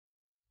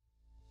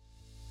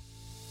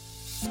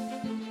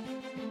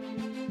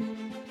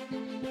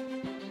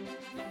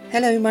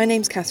Hello, my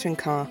name's Catherine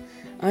Carr.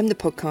 I'm the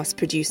podcast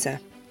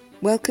producer.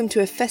 Welcome to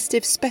a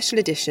festive special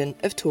edition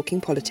of Talking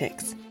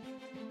Politics.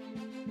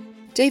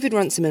 David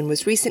Runciman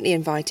was recently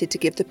invited to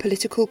give the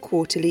Political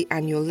Quarterly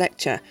annual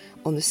lecture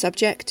on the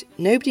subject,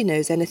 Nobody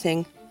Knows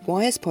Anything,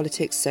 Why is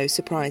Politics So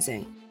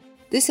Surprising?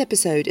 This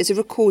episode is a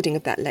recording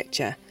of that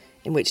lecture,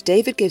 in which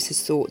David gives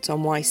his thoughts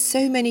on why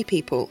so many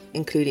people,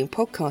 including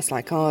podcasts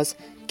like ours,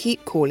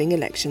 keep calling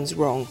elections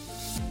wrong.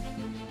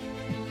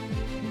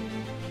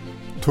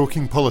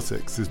 Talking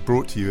Politics is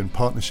brought to you in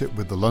partnership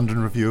with the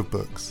London Review of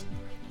Books,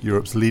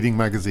 Europe's leading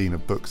magazine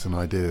of books and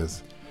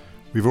ideas.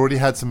 We've already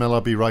had some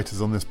LRB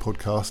writers on this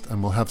podcast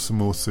and we'll have some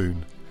more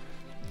soon.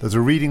 There's a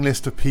reading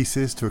list of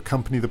pieces to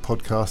accompany the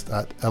podcast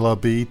at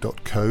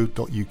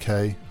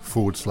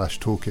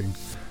lrb.co.uk/talking,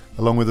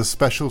 along with a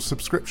special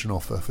subscription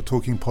offer for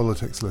Talking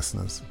Politics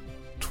listeners.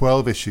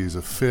 12 issues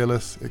of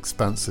fearless,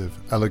 expansive,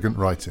 elegant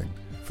writing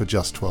for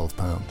just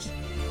 £12.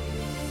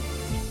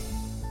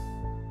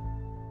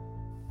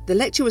 The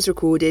lecture was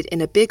recorded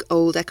in a big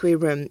old echoey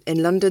room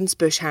in London's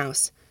Bush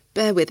House.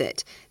 Bear with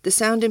it, the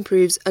sound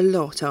improves a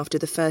lot after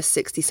the first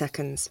 60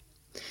 seconds.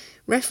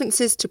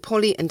 References to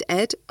Polly and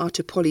Ed are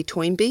to Polly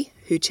Toynbee,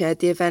 who chaired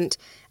the event,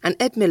 and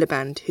Ed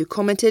Miliband, who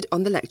commented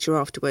on the lecture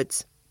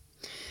afterwards.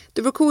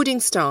 The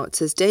recording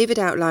starts as David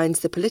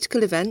outlines the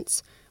political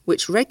events,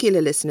 which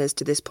regular listeners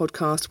to this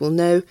podcast will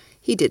know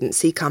he didn't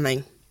see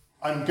coming.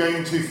 I'm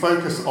going to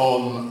focus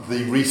on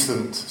the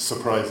recent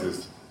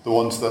surprises, the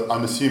ones that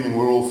I'm assuming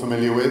we're all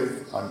familiar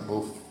with.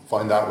 We'll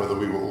find out whether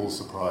we were all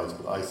surprised,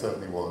 but I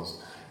certainly was.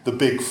 The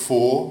big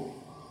four: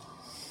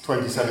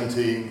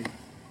 2017,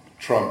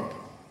 Trump,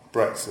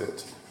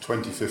 Brexit,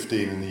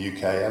 2015 in the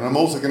UK. And I'm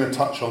also going to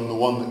touch on the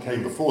one that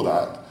came before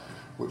that,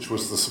 which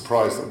was the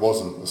surprise that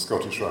wasn't the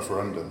Scottish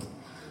referendum,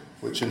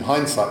 which in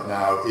hindsight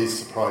now is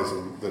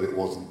surprising that it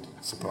wasn't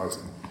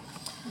surprising.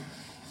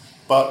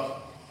 But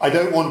I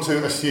don't want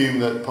to assume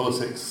that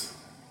politics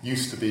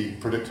used to be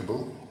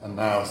predictable and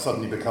now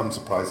suddenly become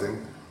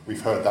surprising.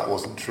 We've heard that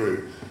wasn't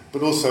true.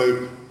 But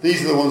also,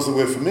 these are the ones that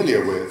we're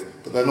familiar with,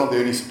 but they're not the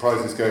only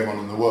surprises going on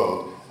in the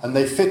world. And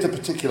they fit a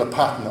particular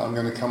pattern that I'm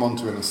going to come on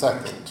to in a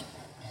second.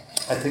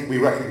 I think we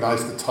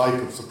recognise the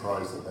type of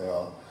surprise that they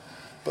are.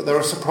 But there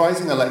are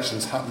surprising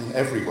elections happening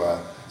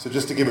everywhere. So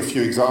just to give a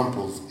few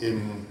examples,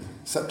 in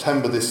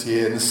September this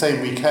year, in the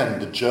same weekend,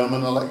 the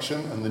German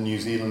election and the New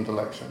Zealand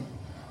election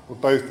were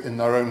both, in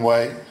their own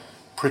way,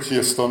 pretty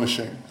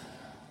astonishing.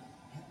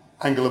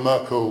 Angela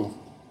Merkel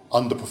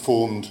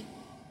underperformed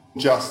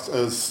just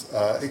as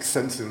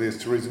extensively as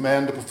Theresa May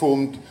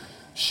underperformed.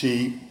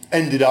 She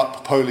ended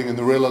up polling in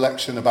the real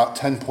election about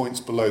 10 points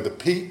below the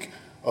peak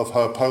of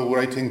her poll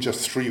rating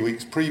just 3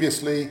 weeks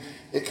previously.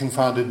 It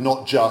confounded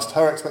not just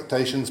her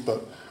expectations,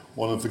 but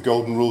one of the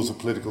golden rules of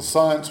political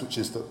science, which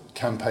is that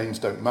campaigns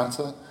don't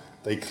matter.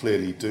 They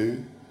clearly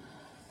do.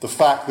 The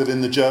fact that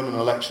in the German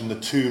election, the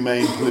two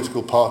main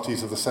political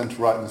parties of the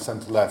centre-right and the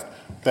centre-left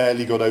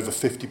barely got over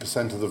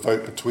 50% of the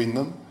vote between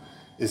them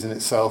is in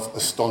itself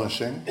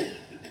astonishing.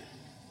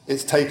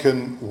 It's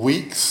taken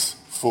weeks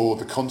for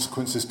the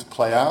consequences to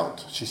play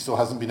out. She still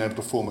hasn't been able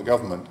to form a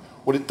government.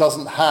 What it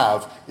doesn't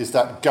have is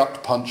that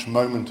gut punch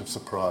moment of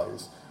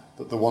surprise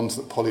that the ones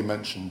that Polly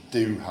mentioned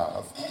do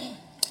have.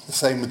 The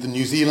same with the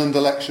New Zealand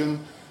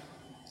election.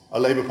 A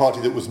Labour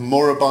Party that was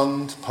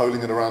moribund,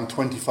 polling at around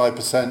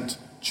 25%,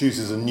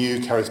 chooses a new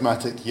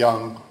charismatic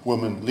young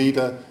woman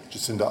leader,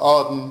 Jacinda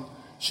Ardern.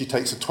 She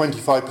takes a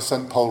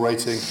 25% poll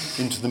rating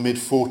into the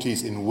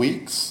mid-40s in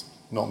weeks.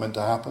 Not meant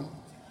to happen.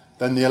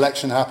 Then the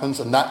election happens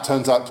and that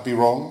turns out to be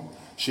wrong.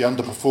 She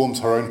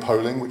underperforms her own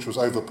polling, which was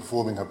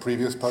overperforming her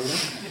previous polling.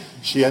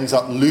 She ends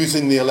up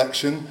losing the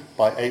election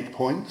by 8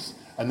 points,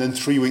 and then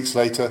 3 weeks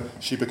later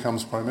she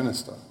becomes Prime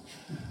Minister.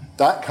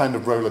 That kind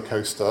of roller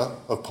coaster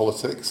of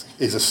politics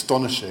is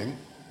astonishing.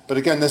 But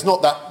again, there's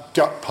not that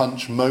gut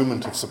punch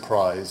moment of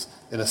surprise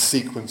in a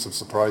sequence of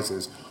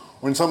surprises.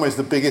 Or in some ways,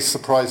 the biggest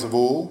surprise of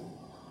all,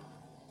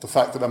 the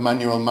fact that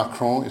Emmanuel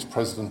Macron is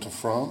President of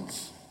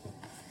France,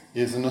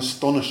 is an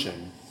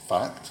astonishing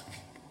fact.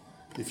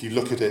 If you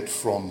look at it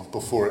from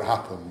before it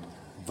happened,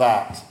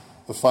 that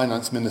the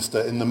finance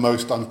minister in the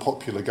most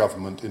unpopular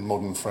government in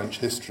modern French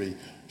history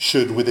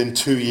should, within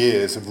 2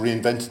 years, have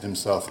reinvented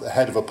himself at the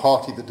head of a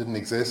party that didn't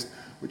exist,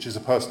 which is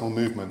a personal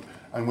movement,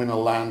 and win a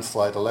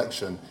landslide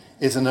election,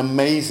 is an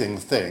amazing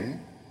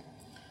thing.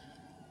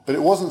 But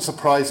it wasn't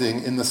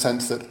surprising in the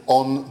sense that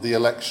on the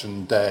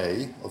election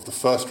day of the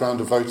first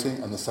round of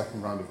voting and the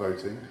second round of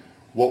voting,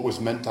 what was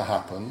meant to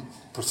happen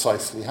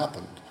precisely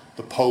happened.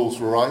 The polls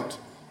were right.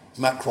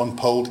 Macron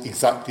polled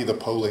exactly the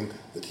polling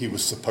that he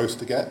was supposed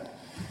to get.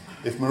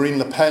 If Marine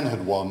Le Pen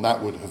had won,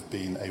 that would have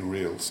been a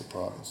real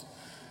surprise.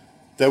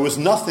 There was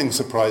nothing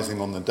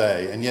surprising on the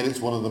day, and yet it's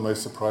one of the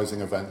most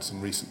surprising events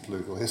in recent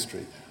political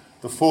history.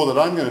 The four that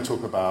I'm going to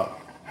talk about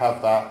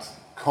have that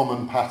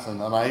common pattern,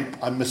 and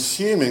I'm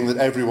assuming that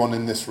everyone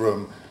in this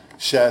room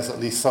shares at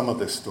least some of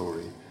this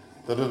story,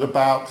 that at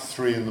about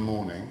 3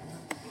 a.m,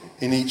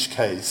 in each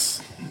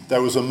case,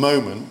 there was a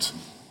moment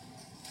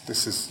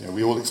this is,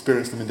 we all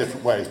experience them in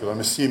different ways, but I'm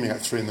assuming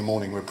at 3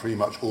 a.m. we're pretty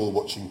much all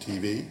watching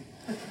TV.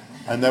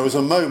 And there was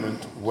a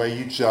moment where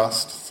you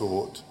just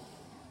thought,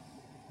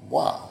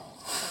 wow,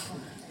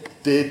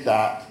 did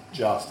that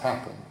just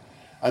happen?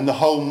 And the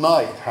whole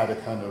night had a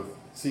kind of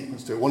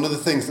sequence to it. One of the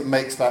things that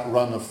makes that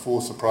run of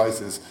 4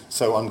 surprises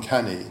so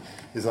uncanny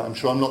is that I'm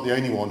sure I'm not the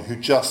only one who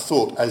just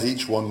thought, as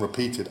each one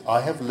repeated,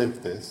 I have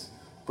lived this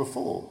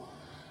before.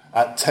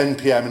 At 10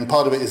 p.m, and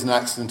part of it is an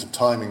accident of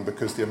timing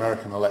because the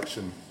American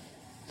election,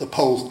 the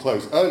polls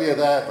close earlier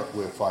there, but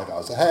we're 5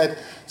 hours ahead.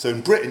 So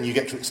in Britain, you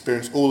get to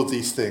experience all of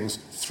these things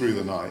through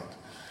the night.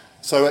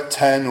 So at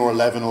 10 or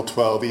 11 or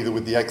 12, either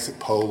with the exit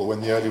poll or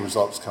when the early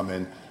results come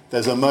in,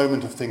 there's a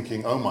moment of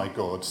thinking, oh my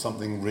God,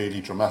 something really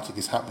dramatic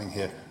is happening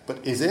here.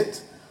 But is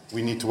it?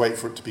 We need to wait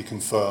for it to be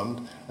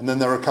confirmed. And then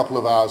there are a couple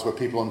of hours where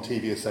people on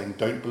TV are saying,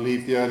 don't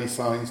believe the early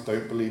signs,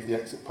 don't believe the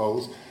exit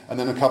polls. And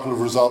then a couple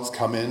of results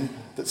come in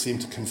that seem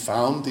to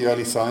confound the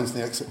early signs and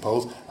the exit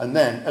polls. And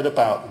then at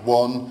about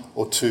 1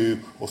 or 2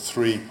 or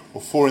 3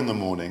 or 4 in the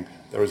morning,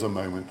 there is a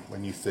moment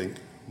when you think,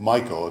 my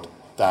God,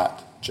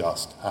 that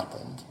just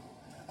happened.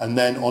 And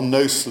then on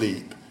no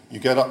sleep, you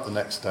get up the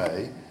next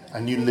day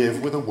and you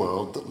live with a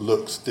world that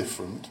looks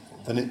different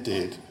than it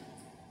did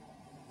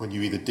when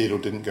you either did or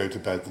didn't go to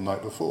bed the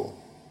night before.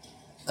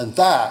 And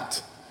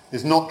that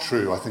is not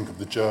true, I think, of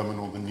the German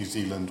or the New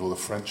Zealand or the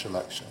French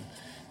election.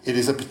 It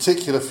is a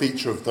particular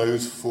feature of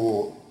those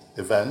 4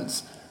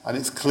 events, and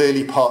it's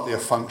clearly partly a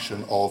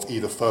function of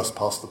either first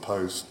past the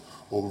post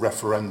or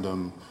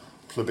referendum,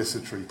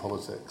 plebiscitary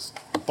politics,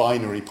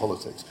 binary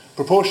politics.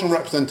 Proportional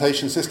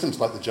representation systems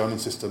like the German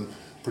system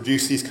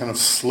produce these kind of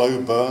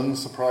slow burn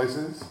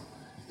surprises.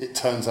 It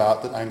turns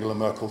out that Angela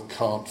Merkel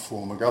can't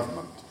form a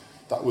government.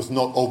 That was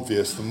not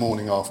obvious the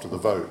morning after the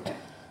vote.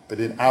 But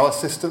in our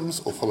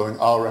systems, or following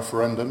our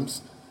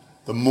referendums,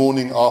 the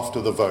morning after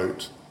the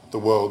vote, the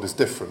world is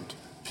different.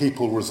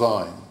 People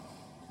resign.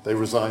 They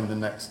resign the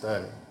next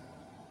day.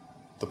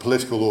 The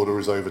political order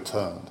is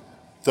overturned.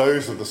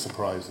 Those are the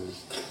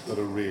surprises that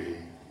are really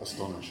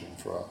astonishing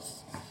for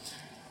us.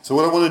 So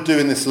what I want to do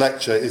in this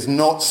lecture is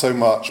not so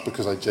much,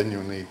 because I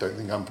genuinely don't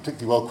think I'm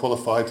particularly well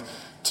qualified,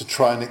 to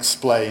try and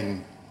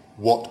explain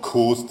what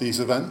caused these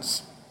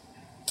events.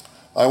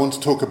 I want to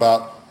talk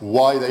about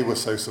why they were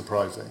so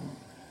surprising.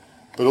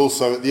 But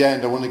also at the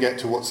end I want to get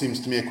to what seems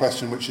to me a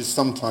question which is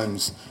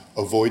sometimes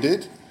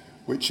avoided,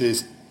 which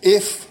is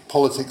if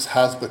politics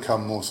has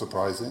become more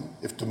surprising,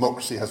 if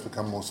democracy has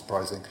become more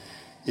surprising,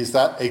 is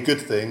that a good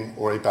thing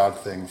or a bad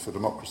thing for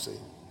democracy?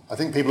 I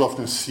think people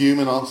often assume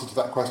an answer to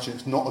that question.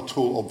 It's not at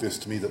all obvious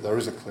to me that there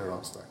is a clear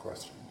answer to that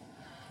question.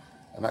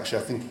 And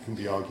actually I think it can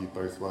be argued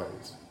both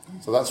ways.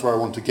 So that's where I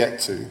want to get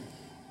to.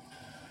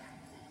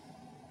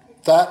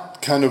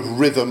 That kind of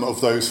rhythm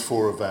of those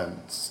 4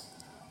 events,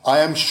 I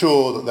am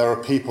sure that there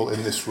are people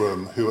in this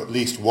room who at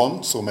least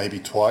once or maybe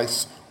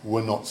twice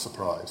were not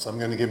surprised. I'm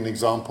going to give an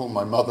example.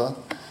 My mother,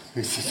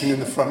 who's sitting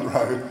in the front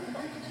row,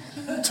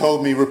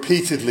 told me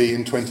repeatedly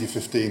in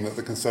 2015 that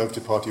the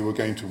Conservative Party were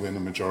going to win a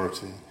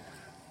majority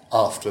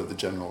after the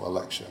general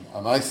election.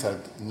 And I said,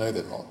 no,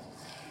 they're not.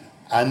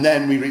 And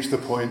then we reached the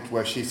point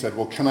where she said,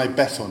 well, can I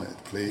bet on it,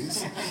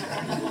 please?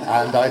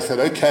 And I said,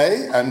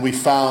 okay. And we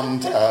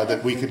found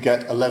that we could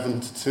get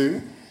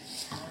 11-2.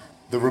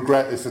 The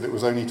regret is that it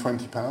was only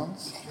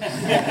 £20.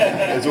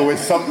 There's always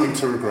something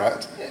to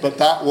regret. But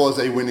that was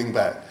a winning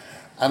bet.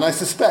 And I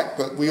suspect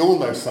that we all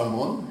know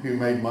someone who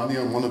made money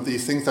on one of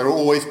these things. There are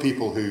always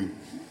people who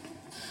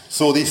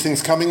saw these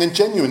things coming and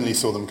genuinely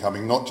saw them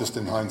coming, not just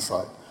in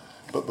hindsight,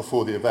 but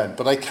before the event.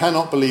 But I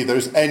cannot believe there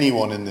is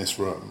anyone in this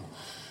room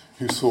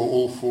who saw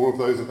all 4 of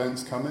those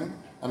events coming.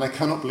 And I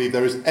cannot believe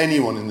there is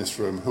anyone in this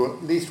room who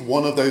at least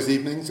one of those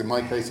evenings, in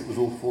my case it was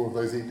all 4 of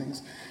those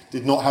evenings,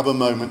 did not have a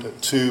moment at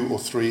 2 or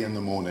 3 in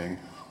the morning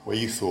where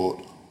you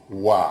thought,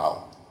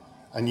 wow.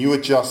 And you were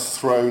just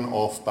thrown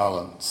off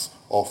balance,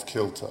 off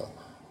kilter,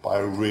 by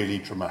a really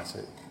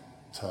dramatic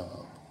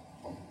turn-up.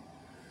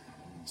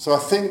 So I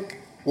think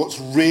what's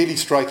really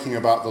striking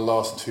about the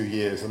last 2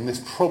 years, and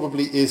this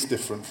probably is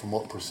different from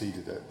what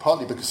preceded it,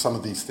 partly because some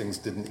of these things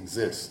didn't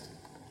exist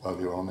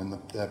earlier on in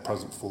their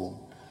present form,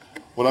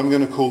 what I'm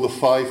going to call the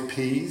 5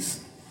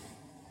 Ps.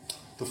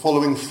 The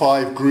following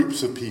 5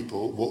 groups of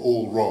people were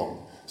all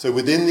wrong. So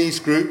within these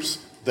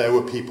groups, there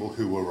were people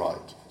who were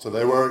right. So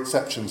there were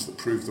exceptions that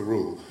proved the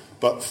rule.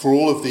 But for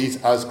all of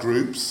these as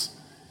groups,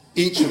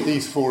 each of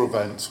these 4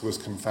 events was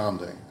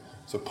confounding.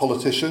 So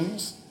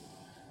politicians,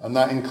 and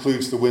that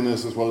includes the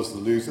winners as well as the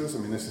losers. I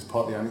mean, this is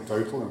partly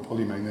anecdotal, and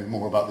Polly may know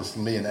more about this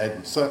than me, and Ed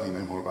would certainly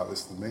know more about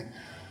this than me.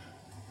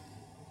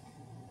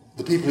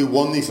 The people who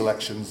won these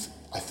elections,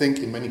 I think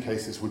in many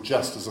cases, were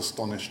just as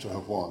astonished to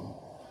have won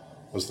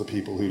as the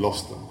people who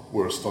lost them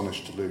were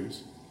astonished to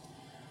lose.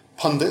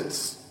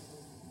 Pundits,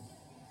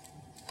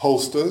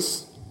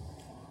 pollsters,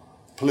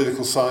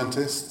 political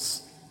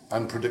scientists,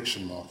 and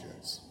prediction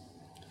markets.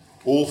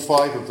 All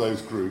 5 of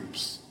those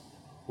groups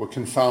were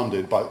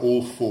confounded by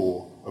all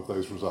 4 of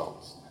those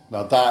results.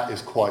 Now that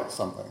is quite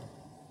something.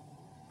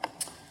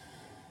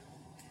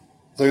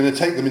 they're going to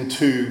take them in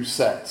two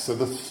sets. So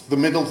the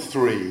middle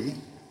three,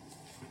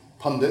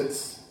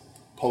 pundits,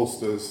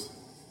 pollsters,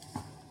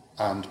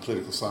 and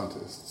political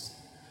scientists.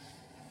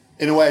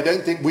 In a way, I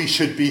don't think we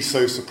should be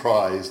so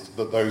surprised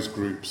that those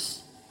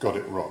groups got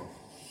it wrong.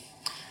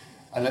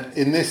 And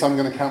in this, I'm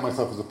going to count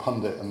myself as a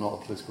pundit and not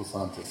a political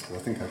scientist, because I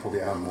think I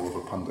probably am more of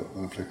a pundit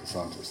than a political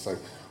scientist. So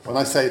when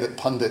I say that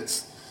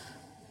pundits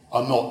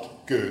are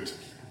not good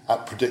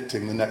at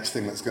predicting the next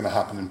thing that's going to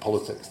happen in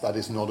politics, that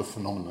is not a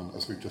phenomenon,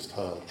 as we've just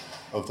heard,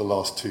 of the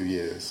last 2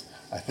 years.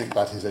 I think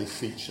that is a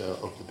feature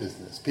of the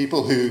business.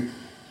 People who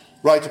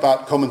write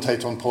about,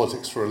 commentate on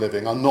politics for a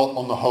living are not,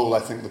 on the whole, I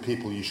think, the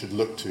people you should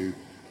look to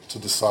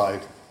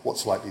decide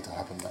what's likely to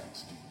happen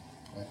next.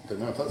 I don't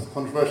know if that's a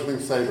controversial thing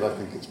to say, but I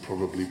think it's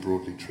probably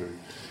broadly true.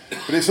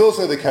 But it's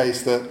also the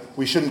case that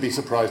we shouldn't be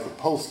surprised that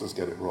pollsters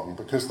get it wrong,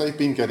 because they've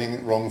been getting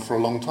it wrong for a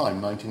long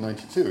time.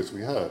 1992, as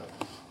we heard,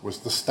 was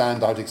the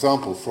standout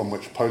example from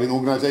which polling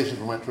organisations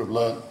were meant to have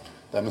learnt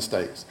their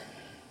mistakes.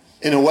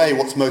 In a way,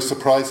 what's most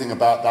surprising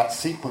about that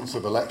sequence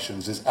of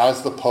elections is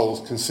as the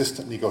polls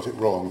consistently got it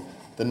wrong,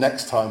 the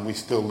next time we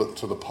still looked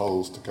to the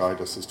polls to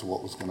guide us as to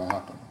what was going to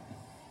happen.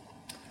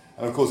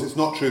 And of course, it's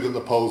not true that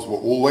the polls were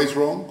always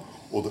wrong,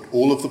 or that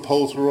all of the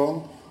polls were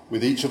wrong.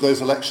 With each of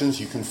those elections,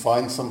 you can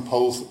find some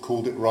polls that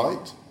called it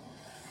right.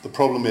 The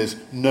problem is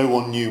no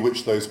one knew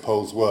which those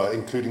polls were,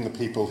 including the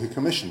people who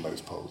commissioned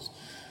those polls.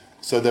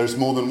 So there's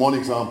more than one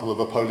example of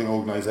a polling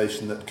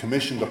organisation that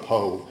commissioned a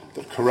poll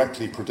that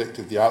correctly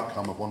predicted the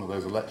outcome of one of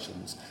those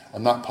elections,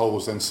 and that poll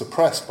was then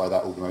suppressed by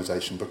that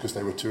organisation because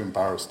they were too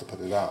embarrassed to put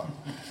it out.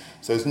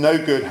 So it's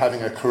no good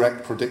having a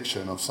correct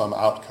prediction of some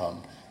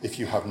outcome if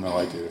you have no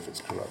idea if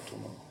it's correct or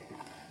not.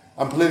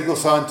 And political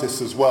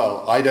scientists as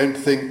well. I don't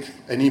think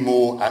any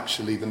more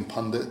actually than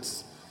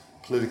pundits.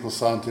 Political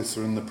scientists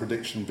are in the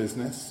prediction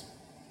business.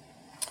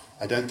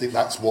 I don't think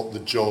that's what the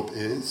job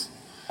is.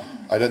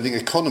 I don't think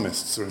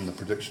economists are in the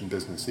prediction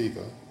business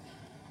either.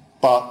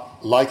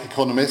 But like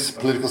economists,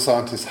 political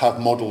scientists have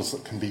models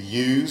that can be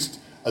used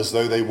as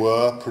though they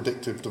were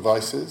predictive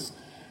devices.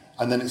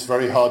 And then it's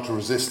very hard to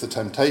resist the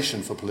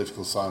temptation for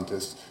political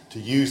scientists to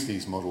use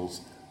these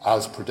models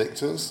as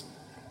predictors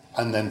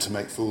and then to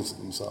make fools of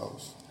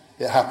themselves.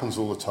 It happens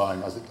all the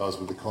time, as it does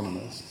with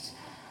economists.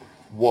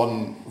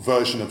 One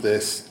version of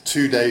this,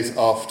 2 days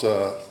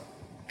after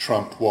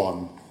Trump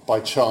won, by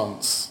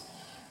chance,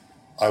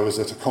 I was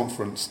at a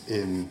conference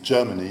in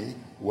Germany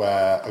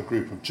where a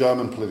group of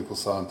German political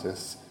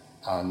scientists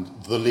and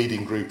the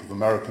leading group of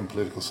American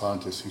political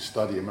scientists who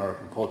study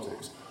American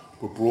politics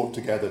were brought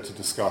together to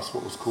discuss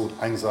what was called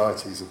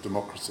anxieties of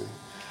democracy.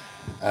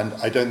 And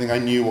I don't think I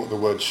knew what the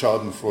word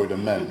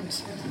Schadenfreude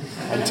meant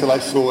until I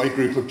saw a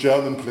group of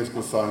German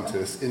political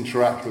scientists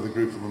interact with a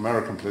group of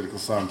American political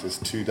scientists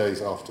 2 days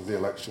after the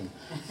election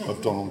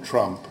of Donald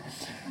Trump.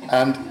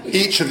 And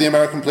each of the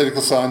American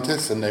political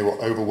scientists, and they were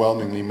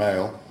overwhelmingly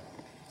male,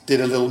 did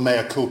a little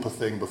mea culpa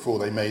thing before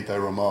they made their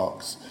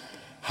remarks.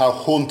 How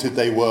haunted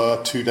they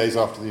were 2 days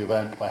after the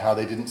event by how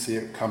they didn't see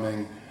it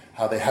coming,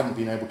 how they hadn't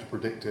been able to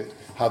predict it,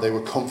 how they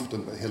were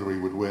confident that Hillary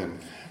would win.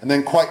 And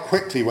then quite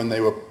quickly, when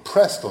they were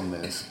pressed on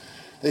this,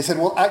 they said,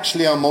 well,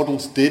 actually our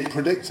models did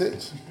predict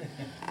it,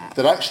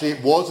 that actually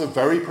it was a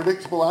very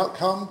predictable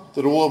outcome,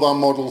 that all of our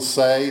models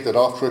say that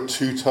after a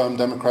 2-term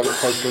Democratic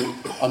president,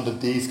 under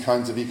these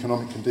kinds of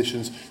economic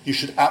conditions, you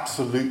should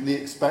absolutely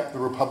expect the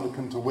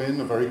Republican to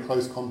win a very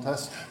close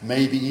contest,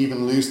 maybe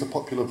even lose the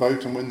popular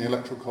vote and win the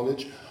Electoral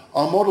College.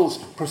 Our models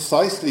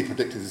precisely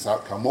predicted this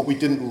outcome. What we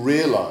didn't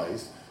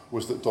realise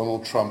was that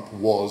Donald Trump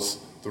was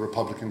the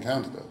Republican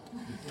candidate.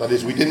 That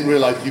is, we didn't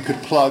realise you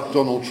could plug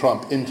Donald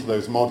Trump into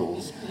those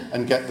models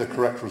and get the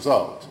correct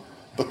result,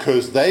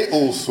 because they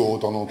all saw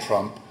Donald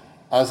Trump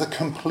as a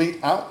complete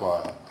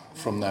outlier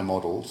from their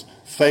models,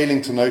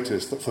 failing to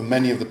notice that for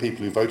many of the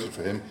people who voted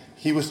for him,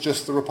 he was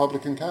just the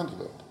Republican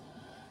candidate.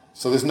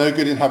 So there's no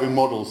good in having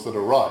models that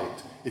are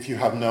right if you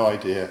have no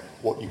idea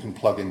what you can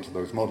plug into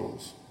those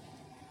models.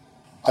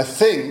 I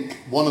think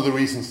one of the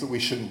reasons that we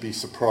shouldn't be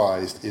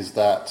surprised is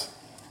that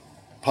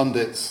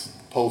pundits,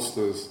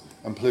 pollsters,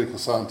 and political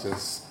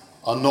scientists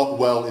are not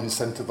well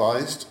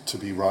incentivized to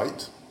be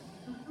right.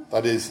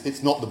 That is,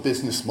 it's not the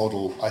business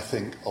model, I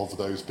think, of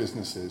those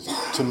businesses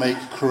to make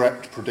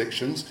correct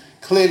predictions.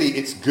 Clearly,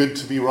 it's good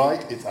to be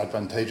right. It's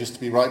advantageous to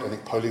be right. I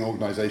think polling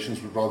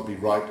organizations would rather be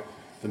right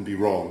than be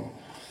wrong.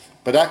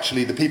 But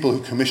actually, the people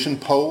who commission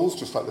polls,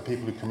 just like the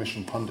people who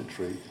commission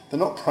punditry, they're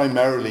not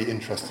primarily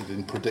interested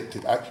in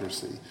predictive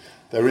accuracy.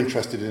 They're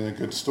interested in a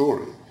good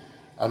story.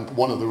 And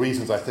one of the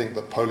reasons I think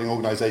that polling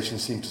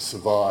organizations seem to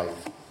survive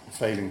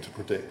failing to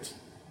predict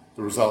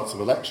the results of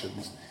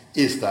elections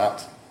is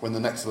that when the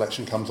next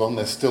election comes on,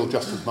 there's still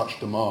just as much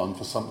demand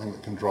for something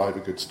that can drive a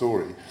good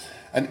story.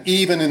 And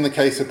even in the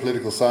case of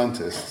political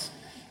scientists,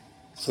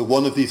 so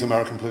one of these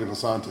American political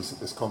scientists at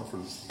this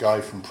conference, a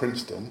guy from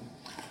Princeton,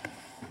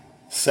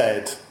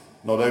 said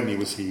not only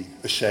was he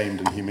ashamed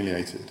and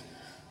humiliated,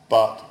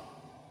 but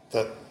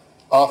that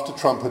after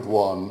Trump had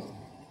won,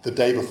 the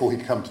day before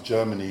he'd come to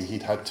Germany,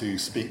 he'd had to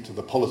speak to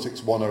the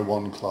Politics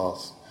 101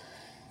 class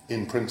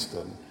in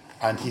Princeton.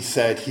 And he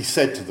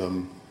said to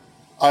them,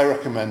 I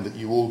recommend that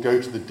you all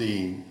go to the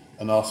dean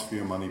and ask for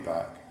your money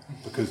back,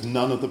 because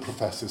none of the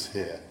professors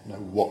here know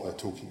what they're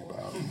talking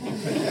about.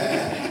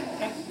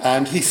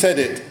 And he said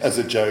it as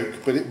a joke,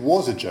 but it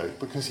was a joke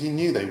because he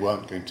knew they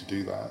weren't going to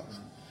do that.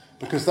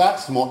 Because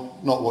that's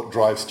not what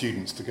drives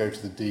students to go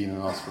to the dean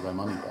and ask for their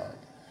money back.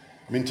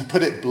 I mean, to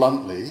put it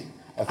bluntly,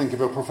 I think if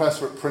a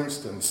professor at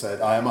Princeton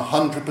said, I am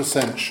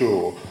 100%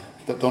 sure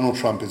that Donald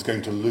Trump is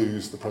going to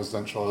lose the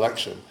presidential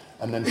election,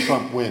 and then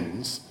Trump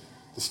wins,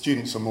 the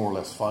students are more or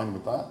less fine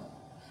with that.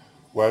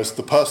 Whereas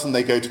the person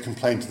they go to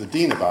complain to the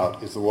dean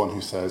about is the one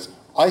who says,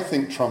 I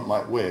think Trump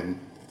might win,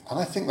 and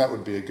I think that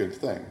would be a good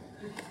thing.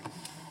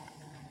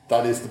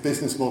 That is, the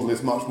business model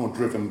is much more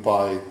driven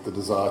by the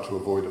desire to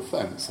avoid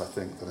offence, I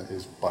think, than it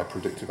is by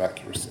predictive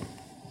accuracy.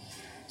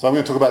 So I'm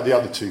going to talk about the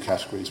other two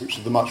categories, which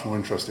are the much more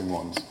interesting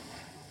ones.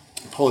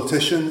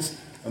 Politicians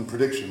and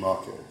prediction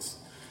markets.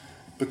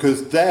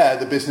 Because there,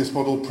 the business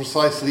model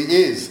precisely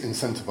is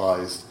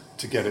incentivised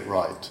to get it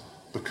right,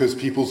 because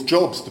people's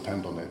jobs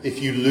depend on it.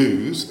 If you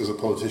lose as a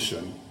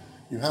politician,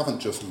 you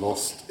haven't just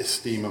lost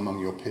esteem among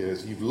your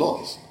peers, you've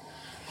lost.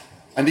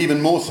 And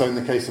even more so in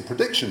the case of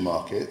prediction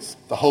markets,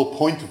 the whole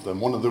point of them,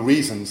 one of the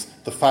reasons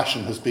the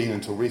fashion has been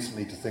until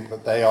recently to think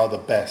that they are the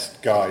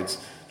best guides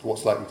to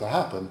what's likely to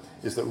happen,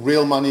 is that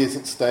real money is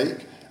at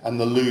stake and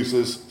the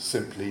losers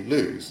simply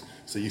lose.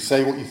 So you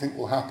say what you think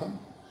will happen,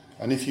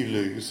 and if you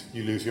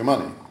lose your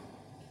money.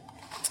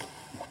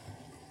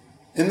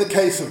 In the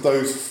case of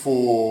those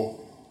 4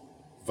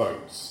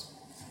 votes,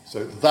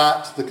 so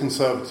that the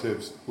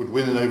Conservatives would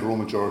win an overall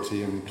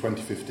majority in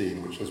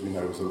 2015, which as we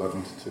know was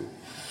 11-2.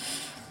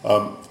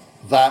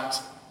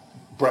 That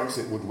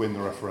Brexit would win the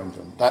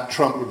referendum, that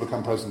Trump would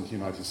become President of the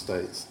United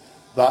States,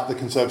 that the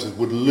Conservatives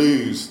would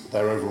lose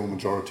their overall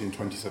majority in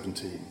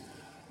 2017.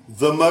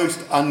 The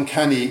most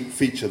uncanny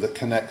feature that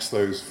connects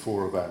those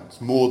 4 events,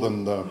 more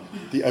than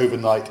the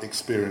overnight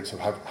experience of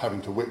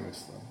having to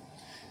witness them,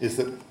 is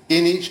that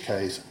in each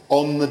case,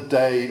 on the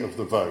day of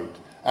the vote,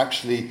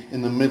 actually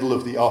in the middle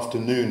of the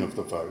afternoon of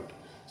the vote,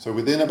 so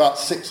within about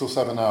 6 or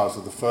 7 hours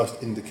of the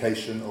first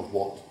indication of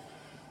what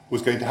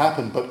was going to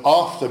happen, but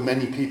after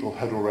many people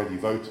had already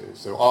voted,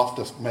 so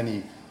after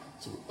many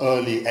sort of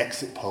early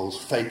exit polls,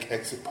 fake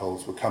exit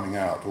polls were coming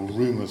out, or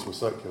rumours were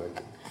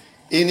circulating.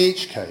 In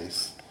each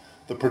case,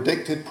 the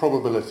predicted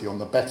probability on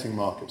the betting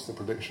markets, the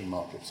prediction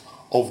markets,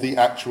 of the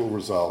actual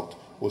result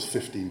was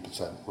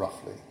 15%,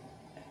 roughly.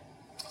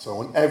 So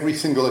on every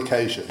single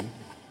occasion,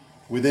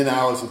 within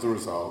hours of the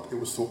result, it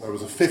was thought there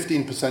was a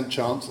 15%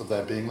 chance of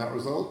there being that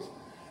result,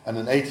 and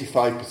an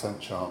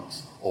 85%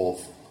 chance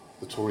of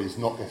the Tories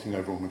not getting an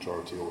overall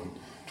majority, or in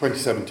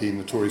 2017,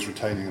 the Tories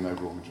retaining an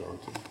overall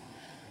majority.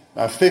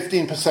 Now,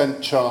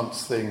 15%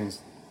 chance things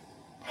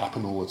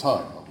happen all the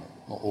time.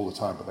 Not all the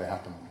time, but they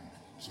happen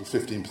sort of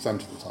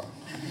 15% of the time.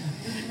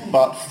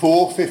 But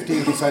 4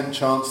 15%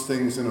 chance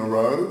things in a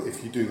row,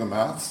 if you do the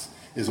maths,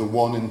 is a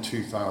 1 in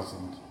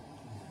 2,000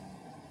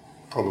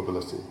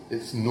 probability.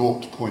 It's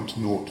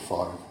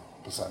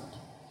 0.05%,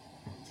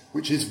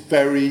 which is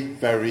very,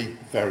 very,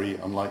 very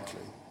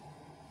unlikely.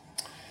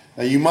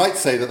 Now, you might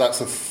say that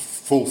that's a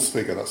false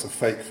figure, that's a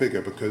fake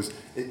figure, because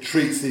it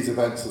treats these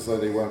events as though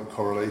they weren't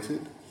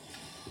correlated,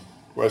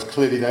 whereas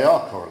clearly they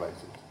are correlated.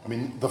 I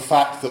mean, the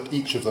fact that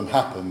each of them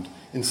happened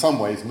in some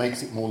ways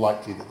makes it more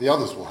likely that the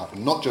others will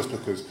happen, not just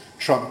because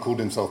Trump called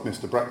himself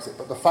Mr. Brexit,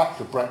 but the fact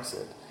of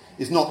Brexit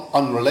is not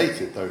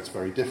unrelated, though it's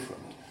very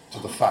different, to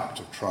the fact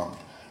of Trump.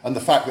 And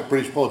the fact that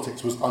British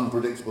politics was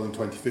unpredictable in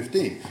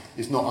 2015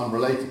 is not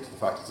unrelated to the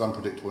fact it's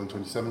unpredictable in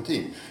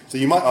 2017. So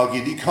you might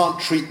argue that you can't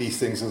treat these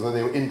things as though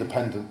they were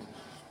independent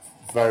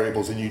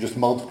variables and you just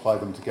multiply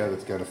them together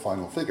to get a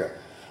final figure.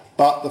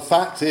 But the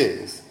fact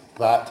is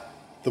that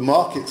the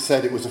market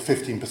said it was a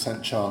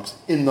 15% chance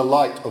in the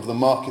light of the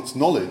market's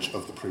knowledge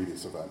of the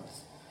previous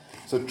events.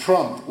 So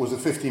Trump was a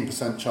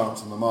 15%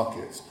 chance in the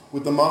markets,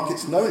 with the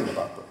markets knowing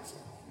about Brexit.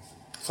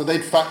 So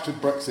they'd factored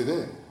Brexit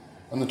in.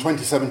 And the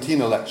 2017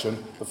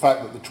 election, the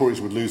fact that the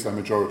Tories would lose their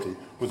majority,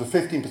 was a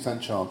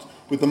 15% chance,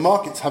 with the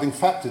markets having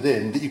factored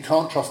in that you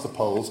can't trust the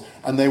polls,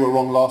 and they were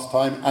wrong last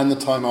time, and the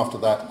time after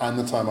that, and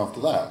the time after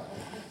that.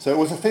 So it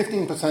was a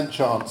 15%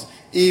 chance,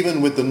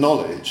 even with the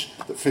knowledge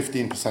that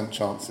 15%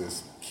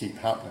 chances keep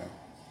happening.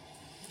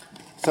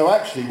 So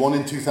actually, 1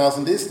 in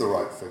 2,000 is the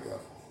right figure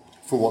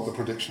for what the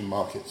prediction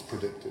markets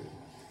predicted.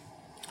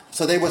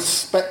 So they were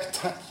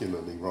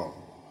spectacularly wrong.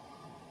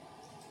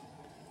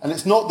 And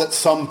it's not that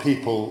some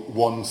people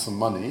won some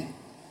money,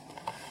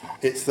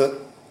 it's that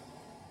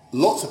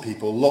lots of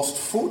people lost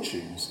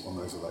fortunes on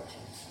those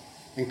elections,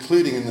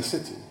 including in the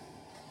city.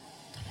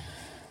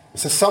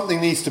 So something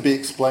needs to be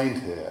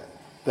explained here.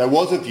 There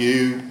was a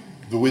view,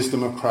 the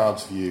wisdom of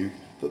crowds view,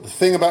 that the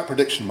thing about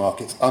prediction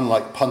markets,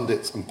 unlike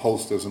pundits and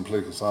pollsters and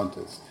political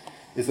scientists,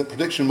 is that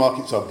prediction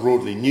markets are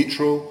broadly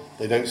neutral,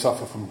 they don't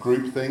suffer from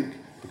groupthink,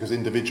 because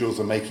individuals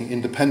are making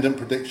independent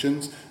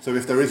predictions. So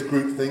if there is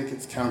groupthink,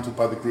 it's countered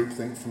by the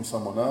groupthink from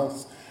someone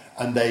else.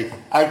 And they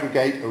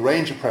aggregate a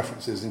range of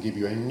preferences and give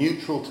you a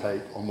neutral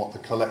take on what the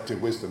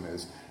collective wisdom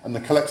is. And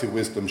the collective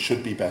wisdom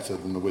should be better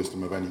than the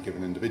wisdom of any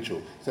given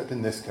individual, except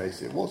in this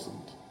case it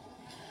wasn't.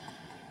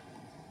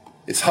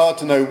 It's hard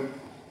to know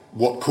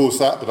what caused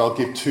that, but I'll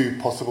give two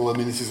possible,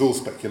 this is all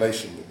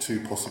speculation, but two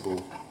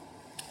possible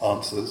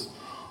answers.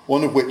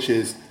 One of which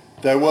is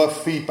there were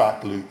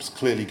feedback loops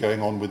clearly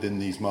going on within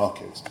these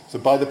markets. So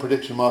by the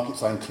prediction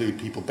markets, I include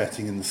people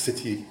betting in the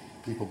city,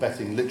 people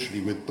betting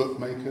literally with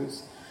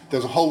bookmakers.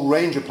 There's a whole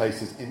range of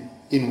places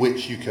in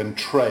which you can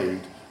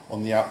trade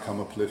on the outcome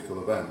of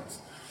political events.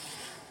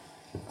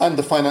 And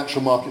the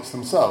financial markets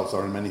themselves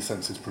are in many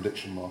senses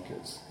prediction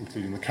markets,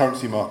 including the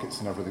currency markets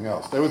and everything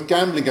else. There was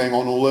gambling going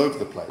on all over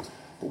the place.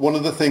 But one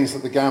of the things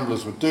that the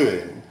gamblers were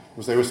doing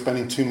was they were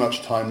spending too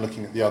much time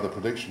looking at the other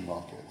prediction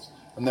markets.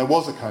 And there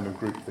was a kind of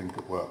groupthink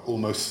at work,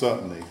 almost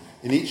certainly,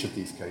 in each of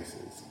these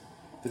cases.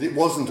 That it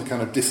wasn't a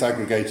kind of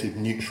disaggregated,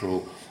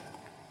 neutral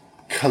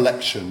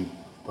collection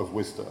of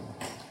wisdom.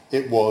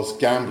 It was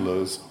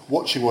gamblers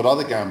watching what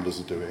other gamblers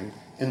are doing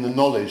in the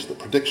knowledge that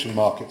prediction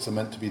markets are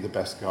meant to be the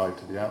best guide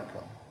to the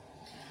outcome.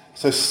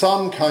 So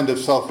some kind of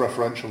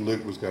self-referential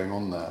loop was going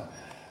on there.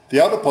 The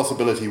other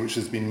possibility, which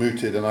has been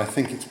mooted, and I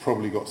think it's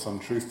probably got some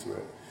truth to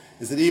it,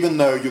 is that even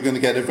though you're going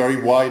to get a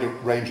very wide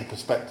range of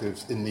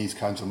perspectives in these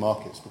kinds of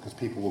markets, because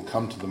people will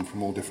come to them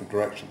from all different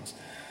directions,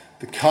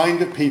 the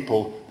kind of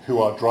people who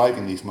are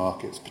driving these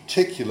markets,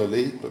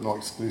 particularly, but not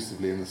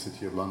exclusively in the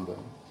City of London,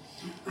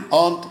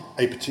 aren't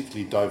a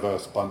particularly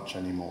diverse bunch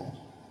anymore.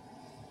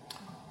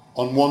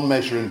 On one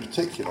measure in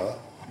particular,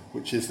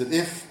 which is that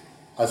if,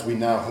 as we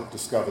now have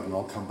discovered, and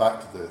I'll come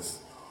back to this,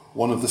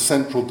 one of the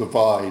central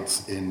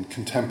divides in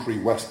contemporary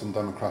Western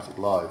democratic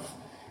life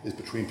is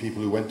between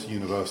people who went to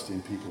university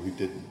and people who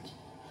didn't.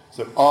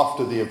 So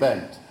after the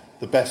event,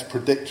 the best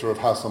predictor of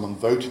how someone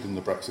voted in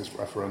the Brexit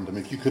referendum,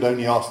 if you could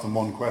only ask them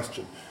one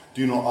question,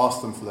 do not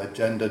ask them for their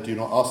gender, do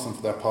not ask them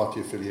for their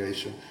party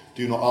affiliation,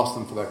 do not ask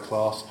them for their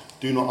class,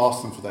 do not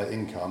ask them for their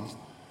income,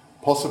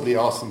 possibly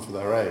ask them for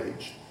their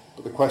age,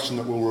 but the question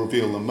that will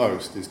reveal the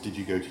most is, did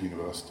you go to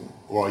university,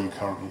 or are you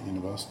currently at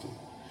university?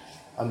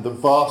 And the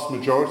vast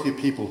majority of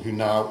people who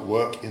now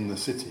work in the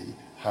city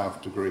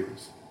have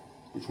degrees,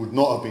 which would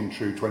not have been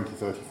true 20,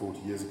 30, 40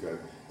 years ago.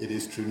 It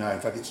is true now.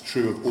 In fact, it's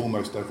true of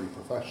almost every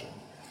profession.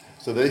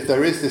 So that if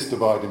there is this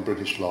divide in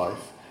British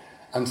life,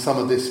 and some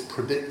of this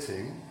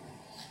predicting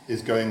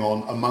is going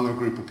on among a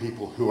group of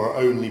people who are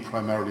only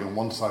primarily on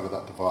one side of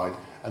that divide,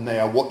 and they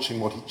are watching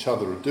what each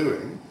other are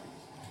doing,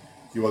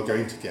 you are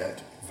going to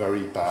get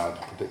very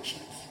bad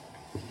predictions.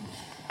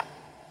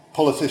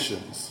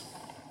 Politicians.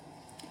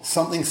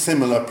 Something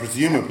similar,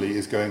 presumably,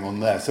 is going on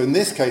there. So in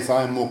this case,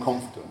 I am more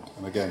confident.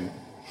 And again,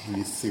 we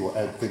need to see what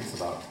Ed thinks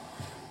about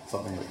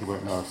something that he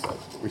won't know I've said,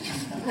 but we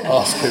can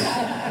ask him.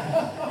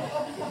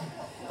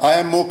 I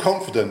am more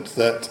confident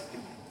that,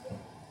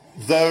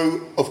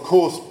 though, of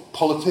course,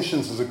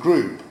 politicians as a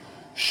group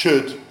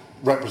should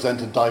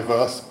represent a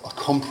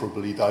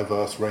comparably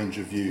diverse range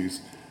of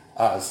views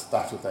as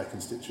that of their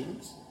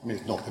constituents.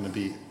 It's not going to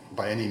be,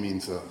 by any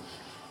means, a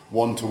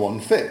one-to-one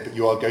fit, but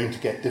you are going to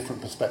get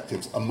different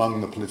perspectives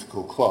among the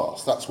political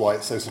class. That's why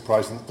it's so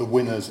surprising that the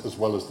winners as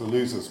well as the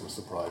losers were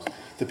surprised.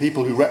 The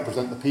people who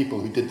represent the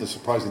people who did the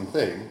surprising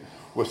thing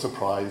were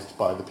surprised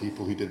by the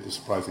people who did the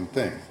surprising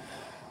thing.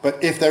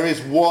 But if there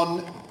is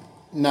one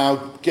now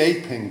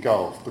gaping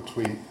gulf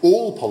between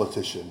all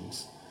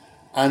politicians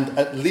and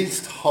at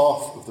least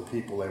half of the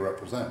people they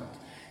represent,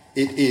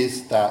 it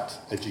is that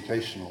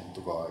educational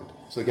divide.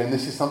 So again,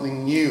 this is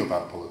something new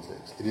about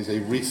politics. It is a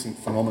recent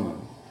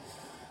phenomenon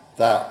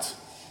that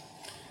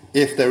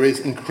if there is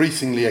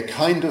increasingly a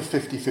kind of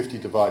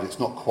 50-50 divide, it's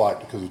not quite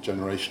because of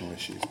generational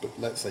issues, but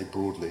let's say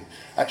broadly.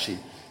 Actually,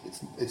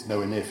 it's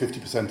nowhere near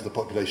 50% of the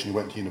population who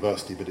went to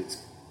university, but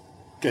it's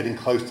getting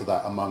close to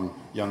that among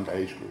younger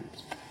age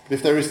groups. But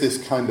if there is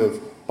this kind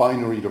of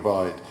binary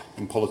divide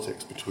in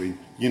politics between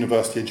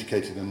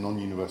university-educated and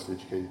non-university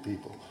educated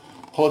people,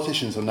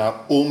 politicians are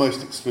now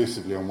almost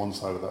exclusively on one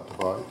side of that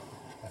divide.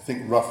 I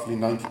think roughly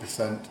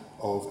 90%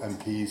 of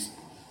MPs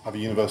have a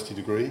university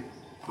degree.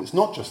 But it's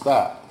not just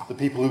that. The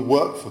people who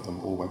work for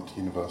them all went to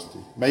university.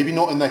 Maybe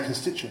not in their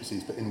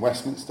constituencies, but in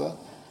Westminster.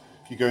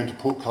 If you go into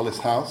Portcullis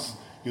House,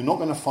 you're not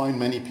going to find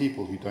many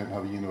people who don't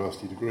have a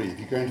university degree. If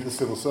you go into the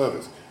civil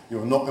service,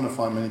 you're not going to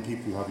find many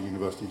people who have a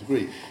university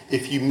degree.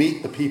 If you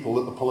meet the people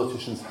that the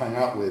politicians hang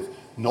out with,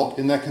 not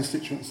in their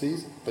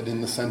constituencies, but in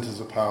the centres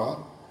of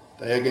power,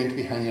 they are going to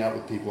be hanging out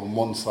with people on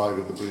one side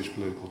of the British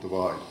political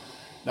divide.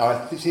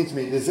 Now, it seems to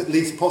me it's at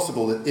least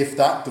possible that if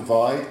that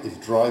divide is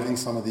driving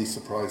some of these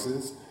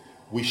surprises,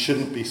 we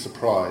shouldn't be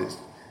surprised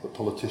that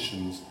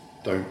politicians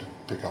don't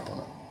pick up on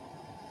it.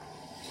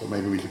 So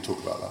maybe we could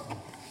talk about that.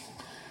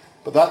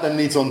 But that then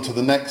leads on to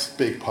the next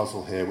big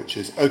puzzle here, which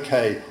is,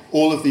 okay,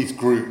 all of these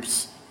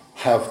groups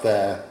have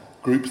their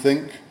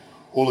groupthink,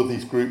 all of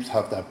these groups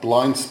have their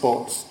blind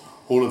spots,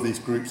 all of these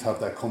groups have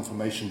their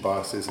confirmation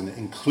biases, and it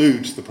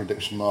includes the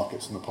prediction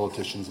markets and the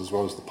politicians as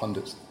well as the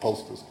pundits, the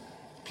pollsters,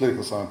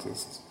 political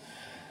scientists.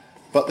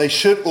 But they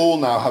should all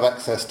now have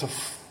access to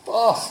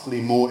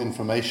vastly more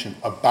information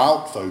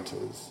about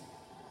voters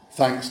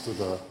thanks to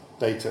the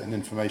data and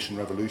information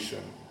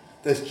revolution.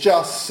 There's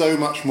just so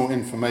much more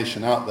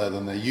information out there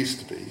than there used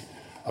to be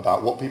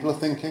about what people are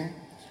thinking,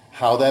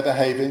 how they're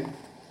behaving,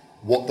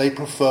 what they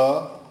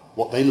prefer,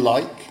 what they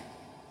like,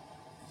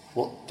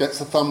 what gets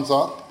a thumbs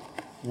up.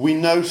 We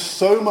know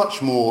so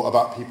much more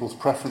about people's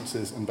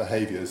preferences and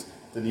behaviours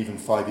than even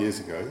 5 years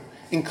ago,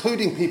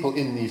 including people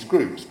in these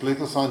groups.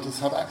 Political scientists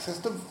have access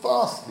to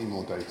vastly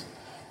more data.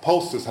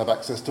 Pollsters have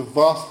access to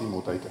vastly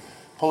more data.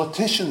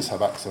 Politicians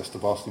have access to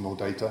vastly more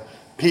data.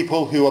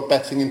 People who are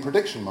betting in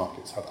prediction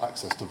markets have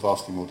access to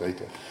vastly more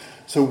data.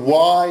 So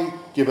why,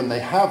 given they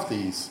have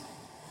these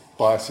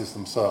biases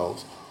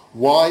themselves,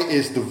 why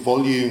is the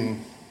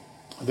volume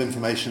of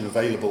information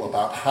available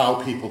about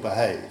how people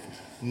behave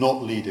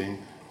not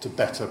leading to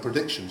better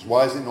predictions?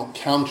 Why is it not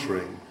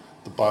countering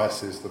the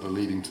biases that are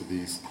leading to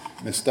these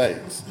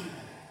mistakes?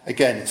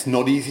 Again, it's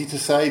not easy to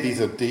say.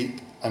 These are deep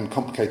and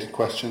complicated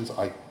questions.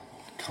 I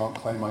can't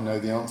claim I know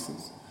the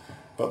answers.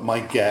 But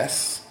my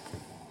guess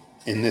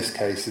in this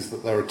case is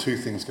that there are two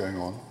things going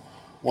on.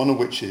 One of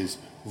which is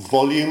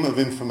volume of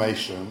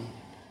information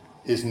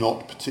is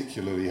not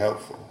particularly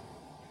helpful.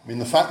 I mean,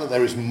 the fact that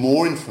there is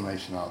more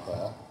information out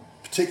there,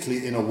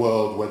 particularly in a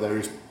world where there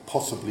is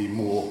possibly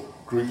more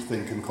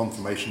groupthink and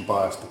confirmation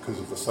bias because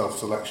of the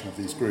self-selection of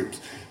these groups,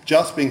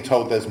 just being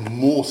told there's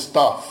more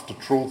stuff to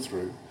trawl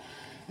through,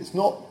 it's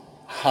not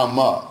how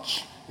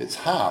much, it's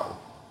how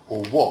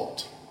or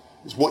what.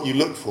 It's what you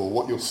look for,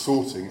 what you're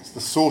sorting. It's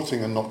the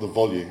sorting and not the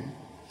volume.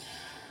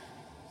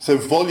 So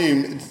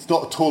volume, it's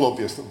not at all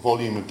obvious that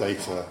volume of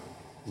data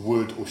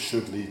would or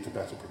should lead to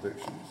better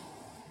predictions.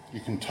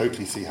 You can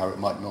totally see how it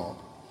might not.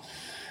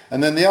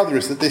 And then the other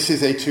is that this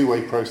is a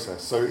two-way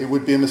process. So it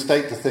would be a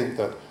mistake to think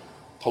that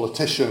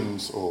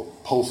politicians or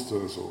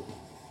pollsters or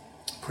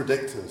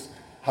predictors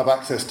have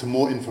access to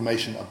more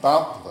information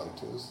about the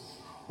voters,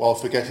 while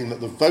forgetting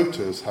that the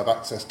voters have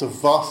access to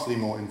vastly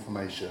more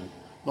information,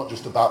 not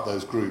just about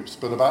those groups,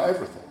 but about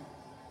everything.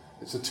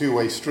 It's a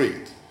two-way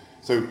street.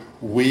 So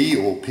we,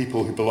 or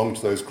people who belong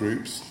to those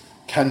groups,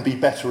 can be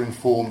better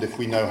informed if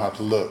we know how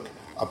to look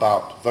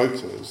about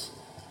voters.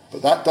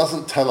 But that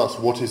doesn't tell us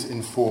what is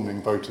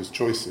informing voters'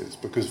 choices,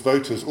 because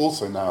voters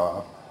also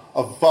now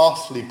have a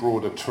vastly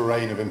broader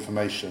terrain of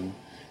information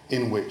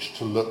in which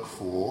to look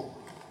for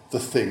the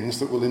things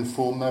that will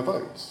inform their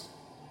votes.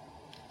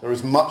 There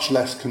is much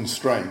less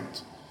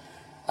constraint.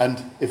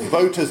 And if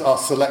voters are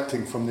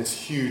selecting from this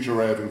huge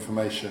array of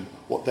information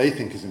what they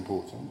think is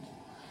important,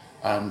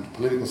 and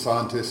political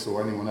scientists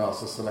or anyone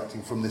else are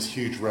selecting from this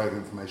huge array of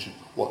information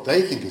what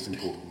they think is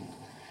important,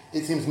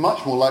 it seems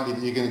much more likely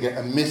that you're going to get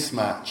a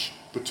mismatch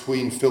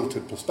between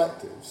filtered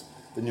perspectives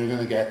than you're going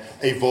to get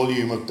a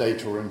volume of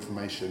data or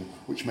information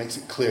which makes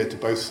it clear to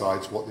both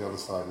sides what the other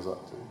side is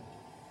up to.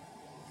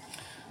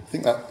 I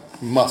think that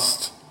it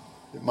must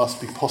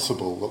be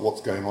possible that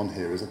what's going on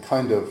here is a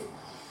kind of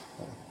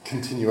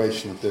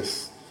continuation of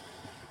this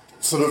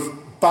sort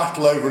of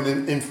battle over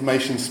an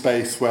information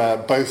space where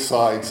both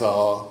sides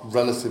are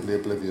relatively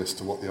oblivious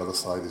to what the other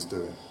side is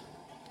doing.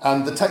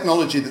 And the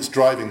technology that's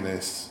driving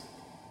this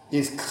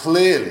is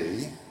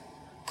clearly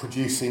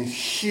producing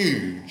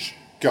huge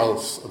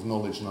gulfs of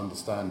knowledge and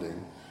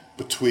understanding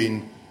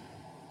between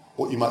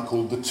what you might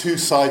call the two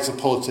sides of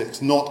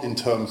politics, not in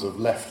terms of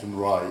left and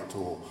right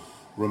or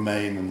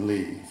Remain and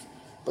Leave,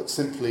 but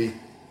simply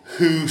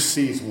who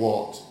sees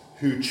what,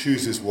 who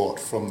chooses what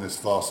from this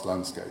vast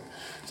landscape.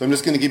 So I'm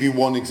just going to give you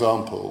one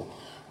example,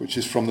 which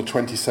is from the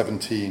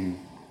 2017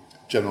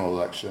 general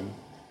election.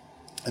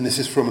 And this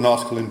is from an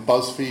article in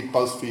BuzzFeed.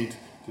 BuzzFeed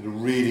did a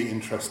really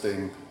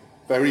interesting,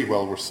 very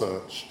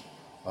well-researched,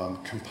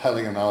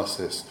 compelling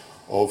analysis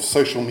of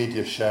social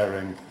media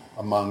sharing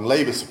among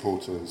Labour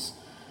supporters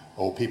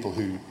or people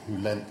who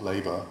lent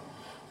Labour,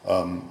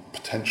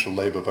 potential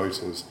Labour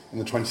voters in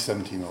the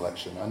 2017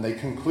 election. And they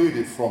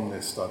concluded from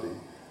this study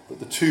that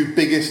the two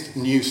biggest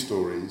news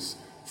stories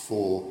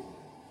for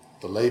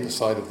the Labour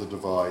side of the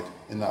divide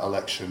in that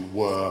election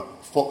were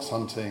fox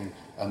hunting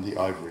and the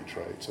ivory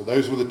trade. So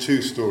those were the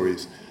two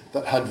stories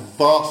that had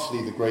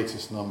vastly the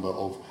greatest number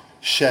of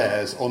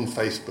shares on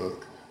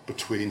Facebook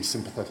between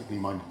sympathetically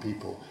minded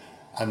people.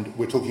 And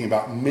we're talking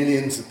about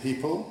millions of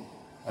people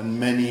and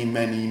many,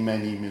 many,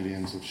 many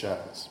millions of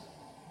shares.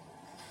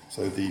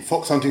 So the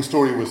fox hunting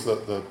story was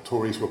that the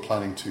Tories were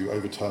planning to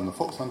overturn the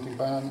fox hunting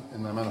ban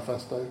in their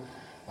manifesto.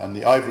 And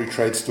the ivory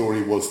trade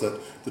story was that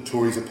the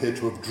Tories appeared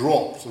to have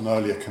dropped an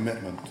earlier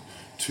commitment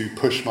to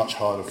push much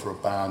harder for a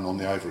ban on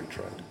the ivory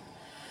trade.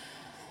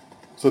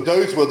 So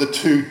those were the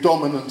two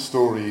dominant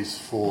stories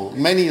for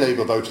many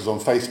Labour voters on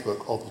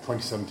Facebook of the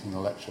 2017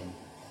 election.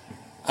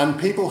 And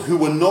people who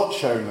were not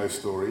sharing those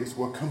stories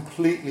were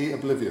completely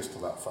oblivious to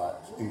that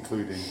fact,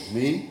 including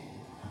me,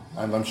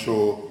 and I'm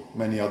sure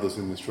many others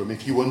in this room.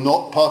 If you were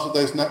not part of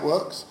those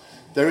networks,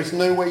 there is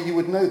no way you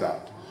would know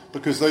that,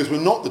 because those were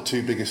not the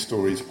two biggest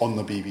stories on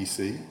the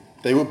BBC.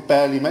 They were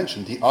barely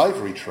mentioned. The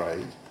ivory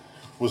trade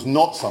was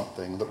not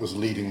something that was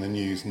leading the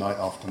news night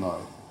after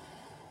night,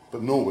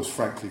 but nor was,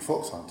 frankly,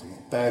 fox hunting.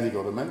 It barely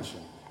got a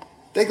mention.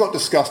 they got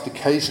discussed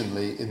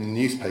occasionally in the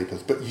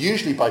newspapers, but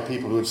usually by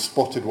people who had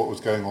spotted what was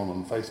going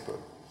on Facebook.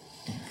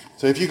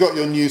 So if you got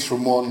your news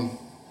from one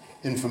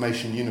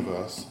information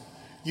universe,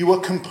 you were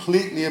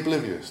completely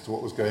oblivious to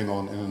what was going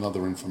on in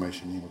another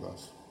information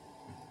universe.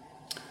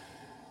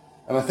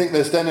 And I think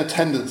there's then a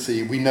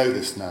tendency, we know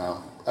this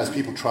now, as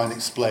people try and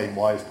explain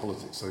why is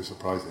politics so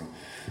surprising.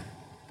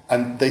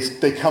 And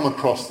they come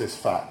across this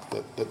fact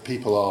that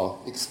people are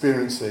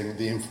experiencing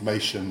the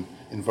information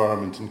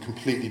environment in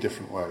completely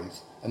different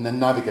ways, and then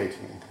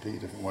navigating it in completely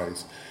different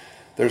ways.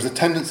 There's a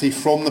tendency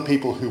from the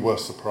people who were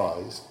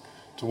surprised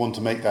to want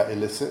to make that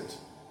illicit.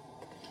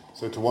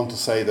 So to want to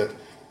say that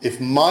if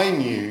my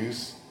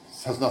news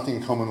has nothing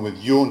in common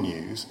with your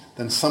news,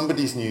 then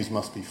somebody's news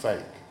must be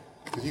fake.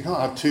 Because you can't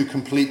have two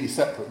completely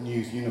separate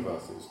news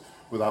universes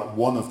without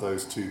one of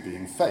those two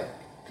being fake.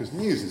 Because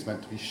news is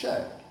meant to be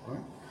shared,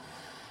 right?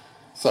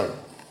 So,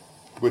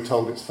 we're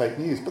told it's fake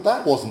news, but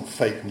that wasn't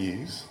fake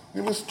news.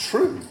 It was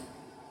true.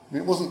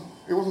 It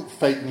wasn't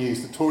fake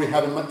news. The Tories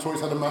had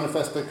a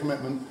manifesto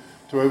commitment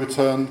to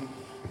overturn,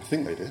 I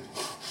think they did,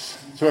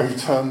 to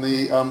overturn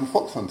the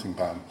fox hunting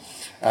ban.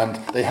 And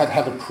they had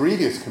had a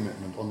previous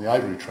commitment on the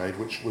ivory trade,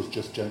 which was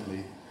just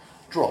gently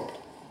dropped.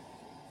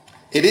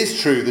 It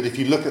is true that if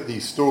you look at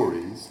these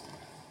stories,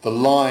 the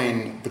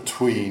line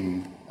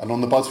between, and on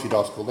the BuzzFeed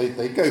article,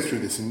 they go through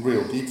this in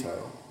real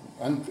detail,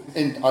 and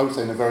I would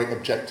say in a very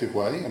objective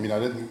way. I mean, I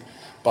don't think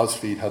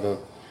BuzzFeed had a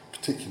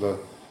particular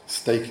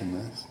stake in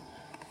this.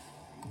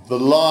 The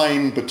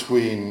line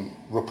between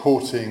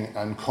reporting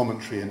and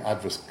commentary and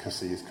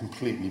advocacy is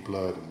completely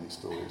blurred in these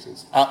stories.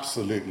 It's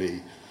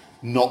absolutely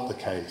not the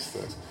case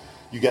that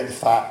you get the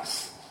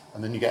facts,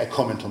 and then you get a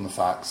comment on the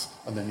facts,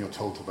 and then you're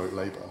told to vote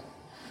Labour.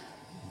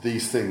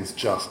 These things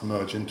just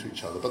merge into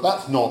each other. But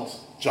that's not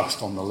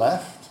just on the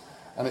left,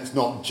 and it's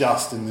not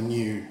just in the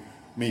new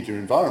media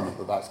environment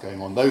that that's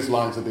going on. Those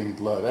lines are being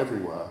blurred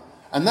everywhere.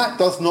 And that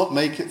does not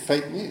make it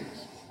fake news.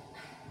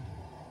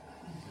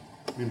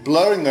 I mean,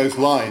 blurring those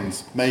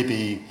lines may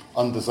be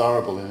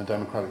undesirable in a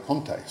democratic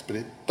context, but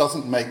it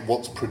doesn't make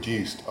what's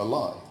produced a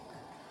lie.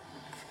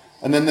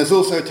 And then there's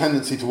also a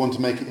tendency to want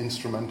to make it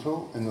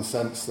instrumental, in the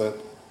sense that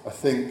I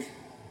think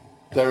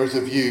there is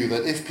a view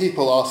that if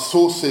people are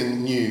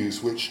sourcing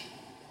news which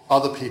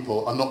other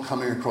people are not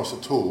coming across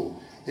at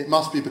all, it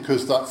must be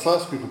because that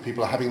first group of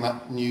people are having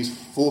that news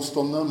forced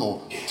on them or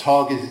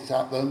targeted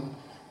at them,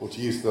 or to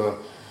use the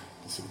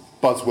sort of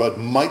buzzword,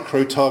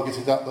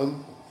 micro-targeted at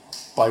them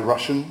by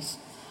Russians.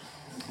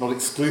 Not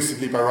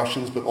exclusively by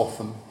Russians, but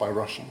often by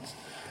Russians.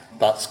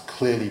 That's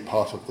clearly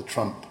part of the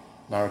Trump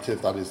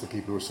narrative. That is, the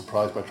people who were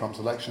surprised by Trump's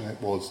election. It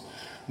was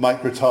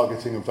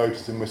micro-targeting of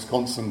voters in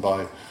Wisconsin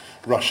by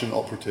Russian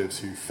operatives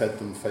who fed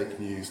them fake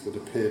news that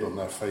appeared on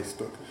their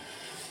Facebook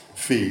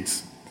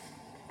feeds.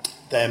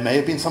 There may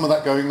have been some of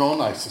that going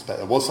on. I suspect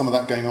there was some of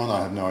that going on.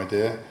 I have no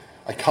idea.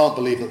 I can't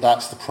believe that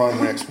that's the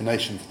primary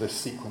explanation for this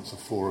sequence of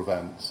 4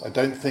 events. I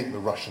don't think the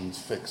Russians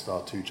fixed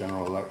our 2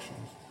 general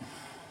elections.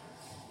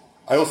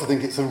 I also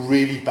think it's a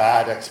really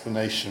bad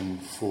explanation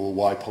for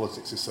why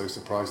politics is so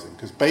surprising.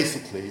 Because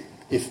basically,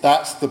 if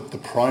that's the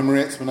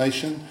primary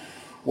explanation,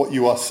 what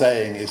you are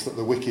saying is that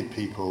the wicked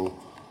people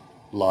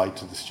lied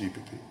to the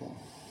stupid people,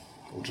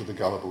 or to the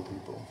gullible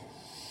people.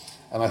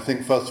 And I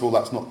think, first of all,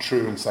 that's not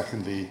true, and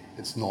secondly,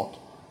 it's not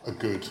a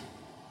good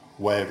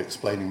way of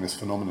explaining this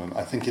phenomenon.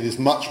 I think it is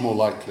much more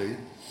likely,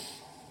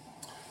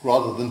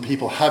 rather than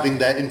people having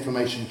their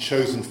information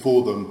chosen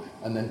for them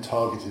and then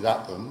targeted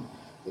at them,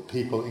 that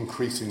people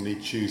increasingly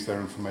choose their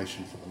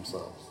information for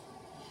themselves.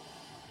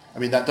 I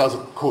mean, that does,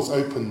 of course,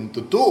 open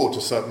the door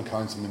to certain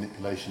kinds of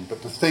manipulation,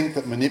 but to think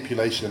that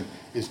manipulation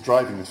is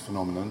driving this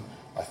phenomenon,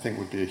 I think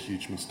would be a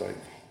huge mistake.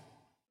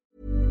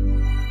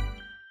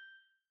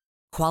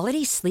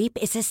 Quality sleep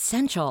is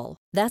essential.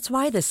 That's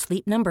why the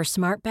Sleep Number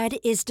Smart Bed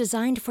is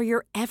designed for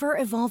your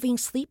ever-evolving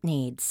sleep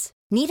needs.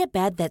 Need a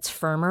bed that's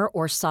firmer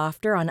or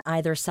softer on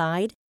either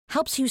side?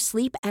 Helps you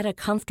sleep at a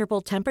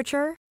comfortable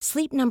temperature?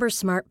 Sleep Number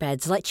Smart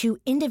Beds let you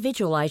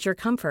individualize your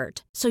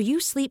comfort, so you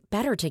sleep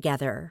better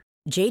together.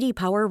 J.D.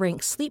 Power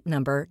ranks Sleep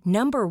Number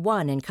number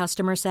 1 in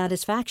customer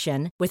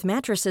satisfaction with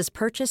mattresses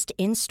purchased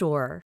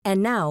in-store.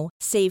 And now,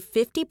 save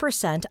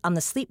 50% on the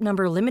Sleep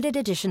Number Limited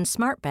Edition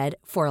Smart Bed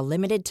for a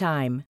limited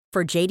time.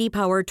 For J.D.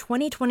 Power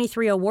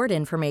 2023 award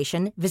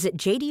information, visit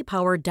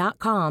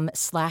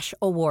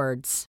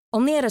jdpower.com/awards.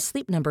 Only at a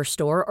Sleep Number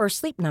store or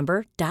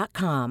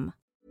sleepnumber.com.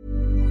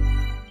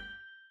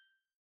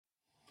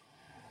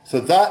 So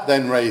that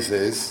then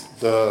raises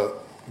the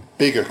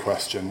bigger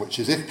question, which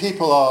is if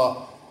people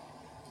are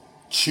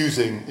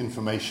choosing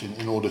information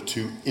in order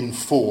to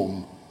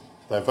inform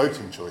their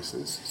voting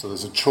choices, so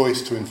there's a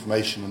choice to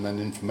information and then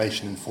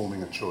information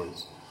informing a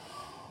choice,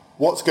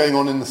 what's going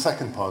on in the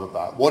second part of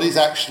that? What is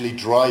actually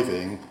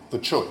driving the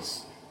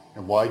choice?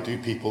 And why do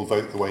people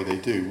vote the way they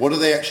do? What are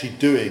they actually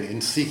doing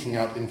in seeking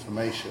out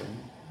information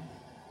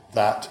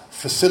that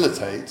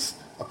facilitates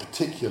a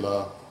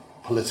particular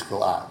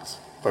political act,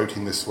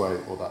 voting this way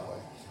or that way?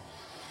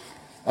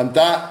 And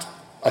that,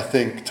 I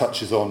think,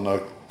 touches on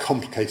a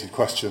complicated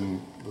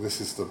question.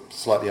 This is the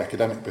slightly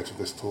academic bit of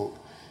this talk,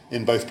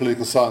 in both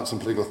political science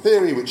and political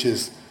theory, which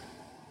is,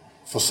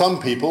 for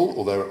some people,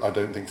 although I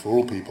don't think for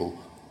all people,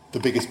 the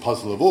biggest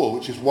puzzle of all,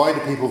 which is why do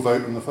people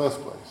vote in the first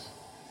place?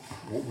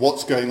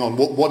 What's going on?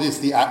 What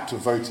is the act of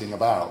voting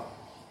about?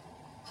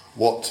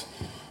 What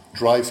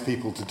drives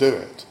people to do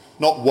it?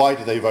 Not why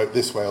do they vote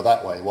this way or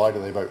that way, why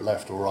do they vote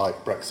left or right,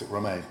 Brexit,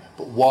 Remain,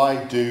 but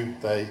why do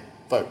they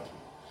vote?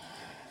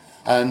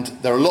 And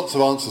there are lots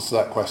of answers to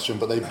that question,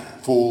 but they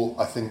fall,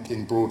 I think,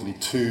 in broadly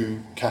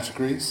two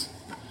categories.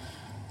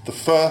 The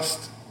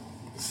first,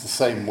 it's the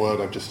same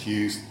word I've just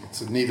used,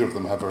 so neither of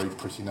them have very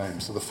pretty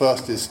names. So the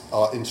first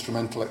are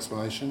instrumental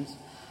explanations,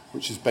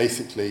 which is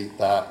basically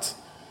that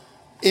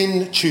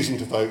in choosing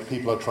to vote,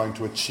 people are trying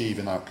to achieve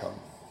an outcome.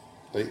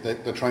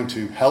 They're trying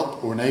to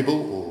help or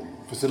enable or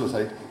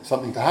facilitate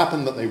something to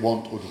happen that they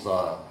want or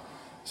desire.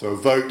 So a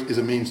vote is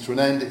a means to an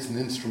end, it's an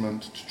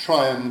instrument to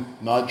try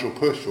and nudge or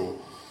push or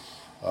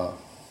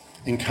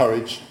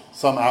encourage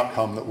some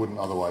outcome that wouldn't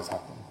otherwise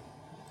happen.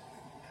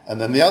 And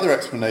then the other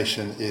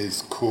explanation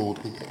is called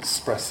the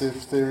expressive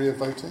theory of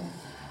voting,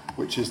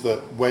 which is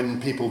that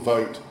when people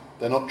vote,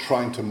 they're not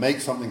trying to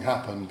make something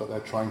happen, but they're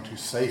trying to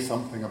say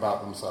something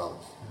about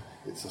themselves.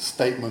 It's a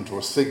statement or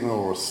a signal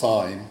or a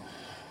sign.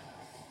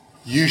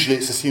 Usually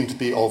it's assumed to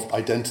be of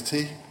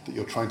identity, that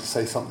you're trying to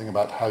say something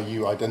about how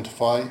you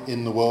identify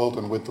in the world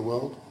and with the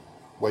world,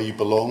 where you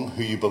belong,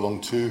 who you belong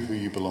to, who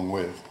you belong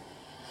with.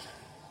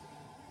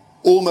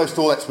 Almost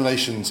all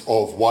explanations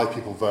of why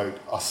people vote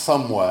are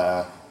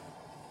somewhere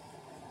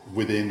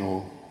within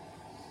or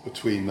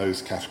between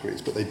those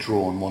categories, but they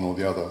draw on one or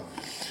the other.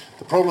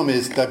 The problem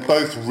is they're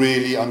both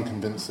really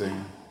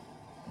unconvincing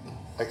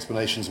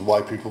explanations of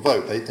why people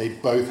vote. They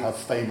both have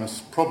famous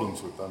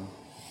problems with them.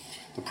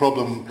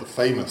 The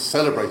famous,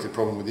 celebrated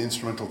problem with the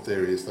instrumental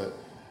theory is that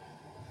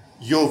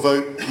your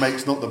vote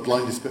makes not the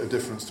blindest bit of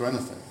difference to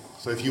anything.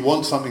 So if you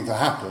want something to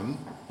happen,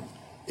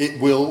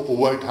 it will or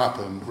won't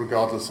happen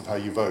regardless of how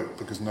you vote,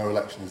 because no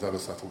election is ever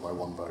settled by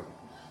one vote.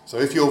 So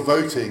if you're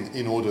voting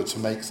in order to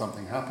make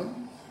something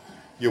happen,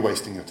 you're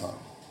wasting your time.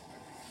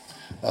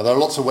 Now, there are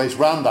lots of ways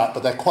around that,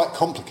 but they're quite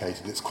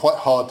complicated. It's quite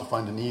hard to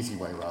find an easy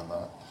way around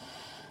that.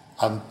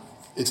 And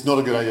it's not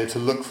a good idea to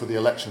look for the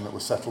election that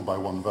was settled by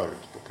one vote,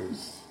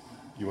 because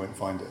you won't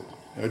find it.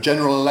 A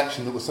general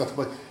election that was settled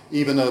by,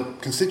 even a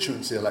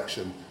constituency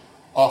election,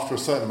 after a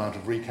certain amount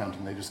of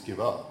recounting, they just give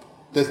up.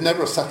 There's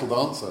never a settled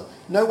answer.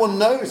 No one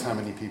knows how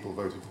many people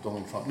voted for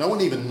Donald Trump. No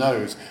one even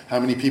knows how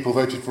many people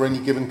voted for any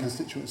given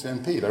constituency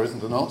MP. There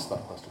isn't an answer to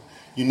that question.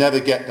 You never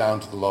get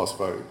down to the last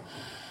vote.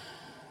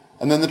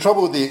 And then the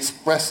trouble with the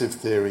expressive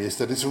theory is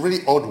that it's a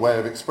really odd way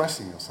of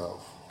expressing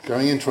yourself.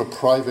 Going into a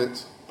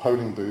private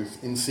polling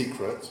booth in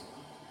secret,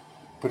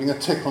 putting a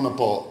tick on a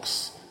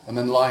box, and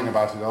then lying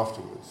about it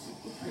afterwards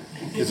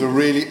is a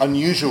really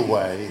unusual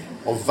way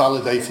of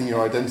validating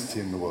your identity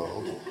in the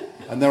world.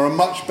 And there are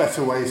much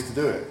better ways to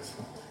do it.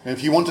 And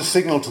if you want to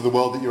signal to the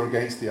world that you're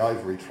against the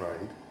ivory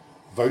trade,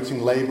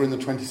 voting Labour in the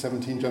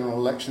 2017 general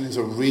election is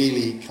a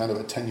really kind of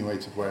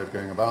attenuated way of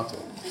going about it.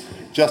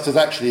 Just as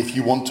actually if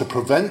you want to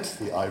prevent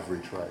the ivory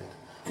trade,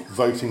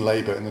 voting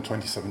Labour in the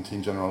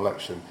 2017 general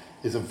election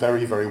is a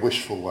very, very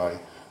wishful way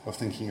of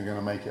thinking you're going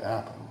to make it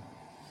happen.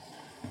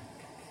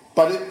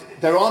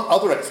 But there aren't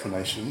other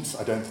explanations,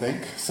 I don't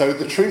think. So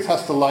the truth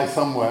has to lie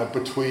somewhere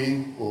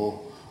between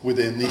or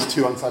within these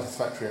two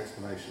unsatisfactory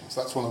explanations.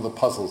 That's one of the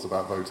puzzles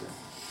about voting.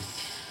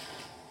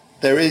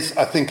 There is,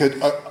 I think,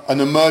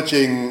 an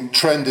emerging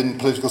trend in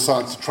political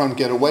science to try and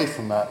get away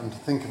from that and to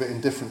think of it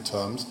in different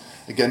terms.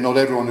 Again, not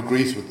everyone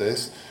agrees with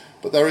this,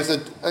 but there is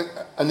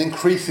an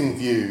increasing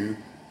view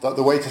that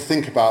the way to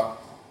think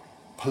about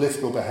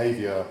political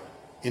behaviour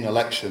in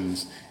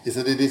elections is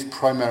that it is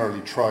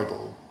primarily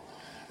tribal.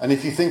 And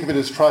if you think of it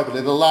as tribal,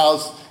 it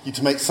allows you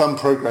to make some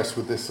progress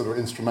with this sort of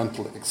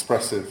instrumental,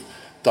 expressive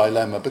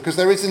dilemma, because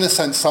there is, in a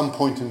sense, some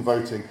point in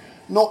voting,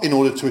 not in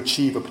order to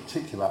achieve a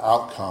particular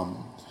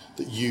outcome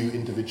that you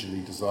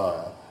individually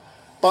desire,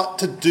 but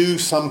to do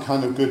some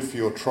kind of good for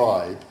your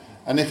tribe.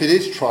 And if it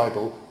is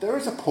tribal, there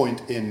is a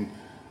point in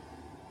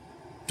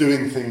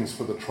doing things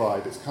for the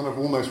tribe. It's kind of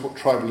almost what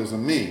tribalism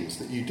means,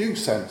 that you do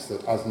sense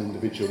that as an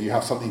individual you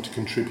have something to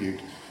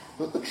contribute,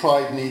 that the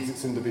tribe needs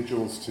its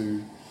individuals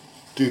to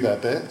do their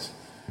bit.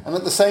 And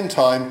at the same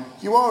time,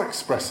 you are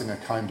expressing a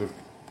kind of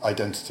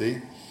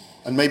identity,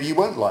 and maybe you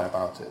won't lie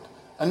about it.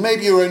 And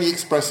maybe you're only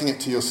expressing it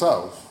to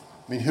yourself.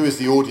 I mean, who is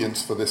the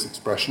audience for this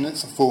expression?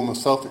 It's a form of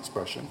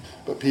self-expression.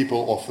 But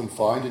people often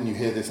find, and you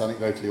hear this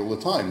anecdotally all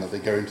the time, that they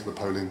go into the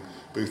polling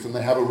booth and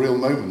they have a real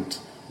moment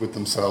with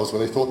themselves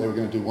where they thought they were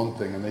going to do one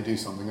thing and they do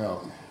something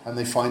else. And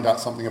they find out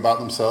something about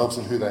themselves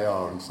and who they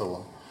are and so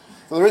on.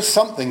 So there is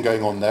something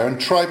going on there, and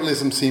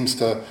tribalism seems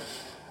to,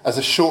 as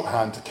a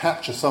shorthand, to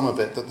capture some of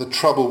it, that the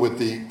trouble with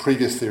the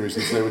previous theories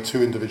is they were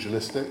too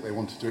individualistic. They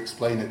wanted to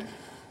explain it,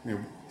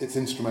 it's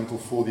instrumental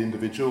for the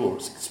individual or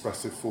it's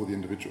expressive for the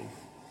individual.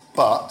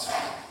 But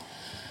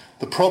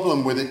the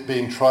problem with it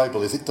being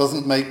tribal is it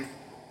doesn't make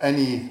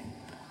any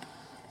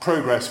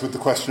progress with the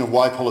question of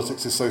why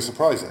politics is so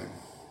surprising.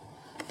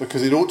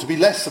 because it ought to be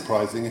less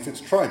surprising if it's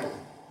tribal.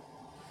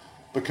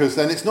 Because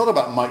then it's not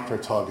about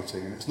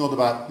micro-targeting, and it's not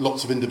about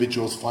lots of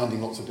individuals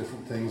finding lots of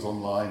different things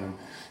online and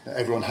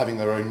everyone having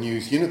their own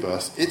news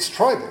universe. It's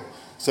tribal.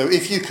 So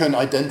if you can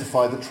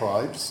identify the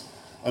tribes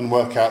and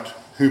work out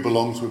who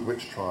belongs with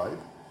which tribe,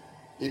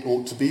 it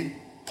ought to be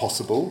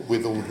possible,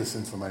 with all of this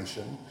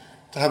information,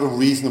 to have a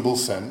reasonable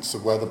sense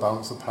of where the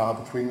balance of power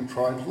between the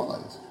tribes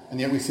lies.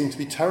 And yet we seem to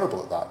be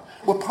terrible at that.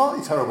 We're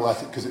partly terrible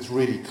at it because it's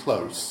really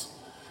close,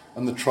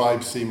 and the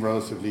tribes seem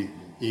relatively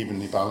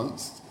evenly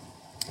balanced.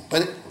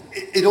 But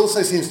it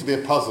also seems to be a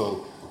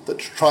puzzle that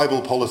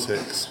tribal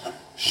politics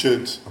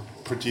should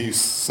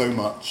produce so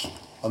much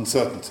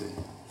uncertainty.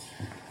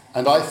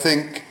 And I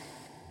think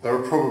there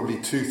are probably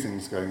two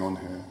things going on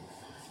here.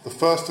 The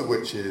first of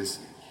which is,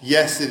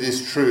 yes, it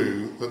is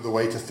true that the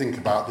way to think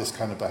about this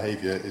kind of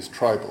behaviour is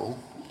tribal.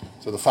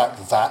 So the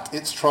fact that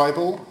it's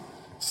tribal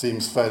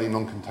seems fairly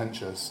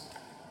non-contentious.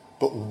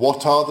 But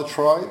what are the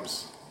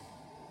tribes?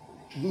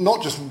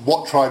 Not just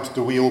what tribes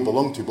do we all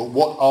belong to, but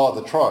what are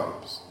the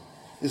tribes?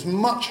 Is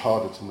much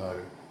harder to know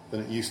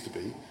than it used to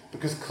be,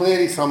 because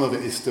clearly some of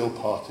it is still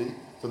party.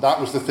 So that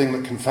was the thing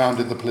that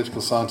confounded the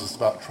political scientists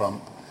about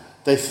Trump.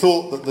 They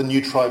thought that the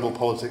new tribal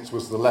politics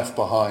was the left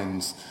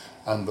behinds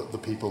and that the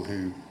people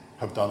who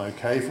have done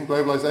okay from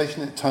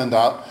globalization. It turned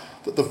out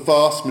that the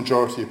vast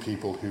majority of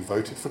people who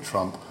voted for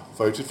Trump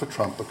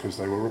because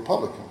they were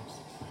Republicans,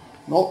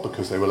 not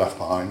because they were left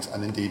behinds,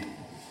 and indeed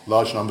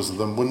large numbers of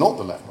them were not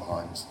the left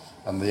behinds.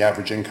 And the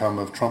average income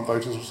of Trump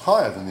voters was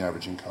higher than the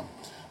average income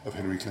of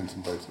Hillary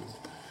Clinton voters.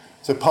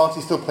 So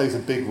party still plays a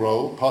big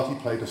role. Party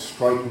played a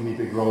strikingly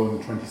big role in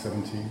the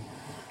 2017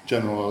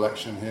 general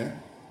election here.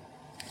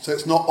 So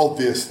it's not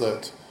obvious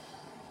that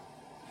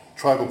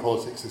tribal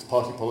politics is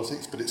party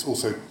politics, but it's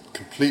also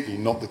completely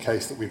not the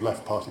case that we've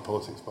left party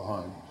politics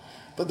behind.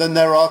 But then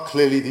there are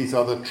clearly these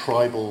other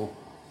tribal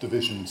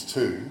divisions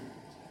too.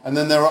 And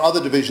then there are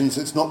other divisions,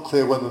 it's not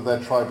clear whether they're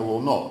tribal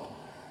or not.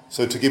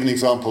 So to give an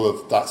example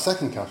of that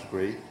second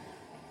category,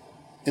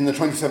 in the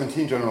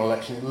 2017 general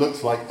election, it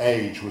looks like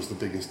age was the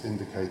biggest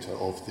indicator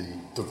of the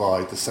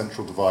divide, the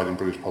central divide in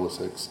British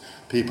politics.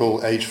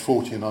 People aged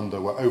 40 and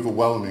under were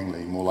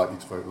overwhelmingly more likely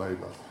to vote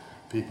Labour.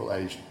 People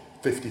aged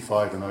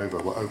 55 and over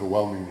were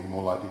overwhelmingly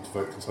more likely to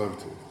vote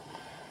Conservative.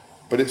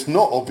 But it's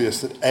not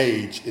obvious that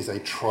age is a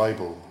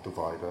tribal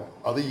divider.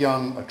 Are the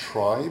young a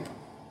tribe?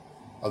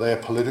 Are they a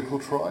political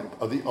tribe?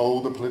 Are the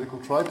old a political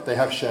tribe? They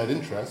have shared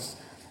interests.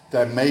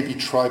 There may be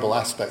tribal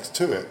aspects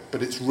to it,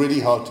 but it's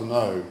really hard to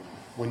know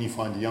when you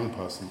find a young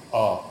person,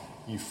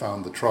 you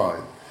found the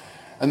tribe.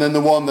 And then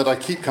the one that I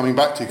keep coming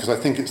back to, because I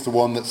think it's the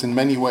one that's in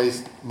many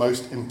ways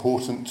most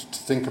important to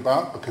think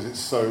about, because it's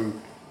so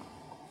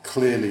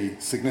clearly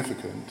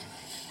significant,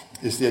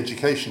 is the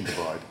education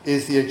divide.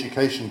 Is the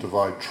education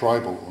divide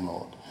tribal or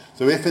not?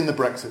 So if in the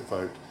Brexit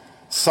vote,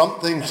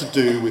 something to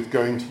do with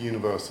going to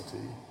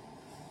university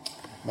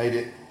made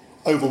it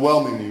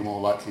overwhelmingly more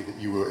likely that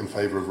you were in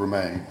favour of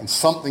Remain, and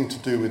something to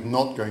do with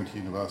not going to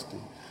university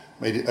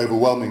made it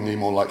overwhelmingly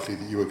more likely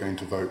that you were going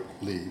to vote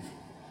Leave.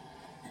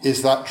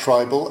 Is that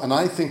tribal? And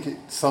I think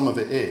some of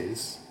it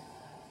is.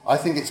 I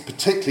think it's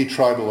particularly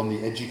tribal on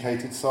the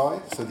educated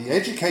side. So the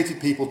educated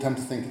people tend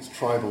to think it's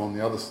tribal on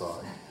the other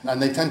side.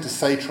 And they tend to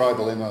say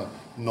tribal in a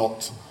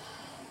not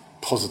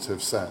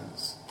positive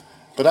sense.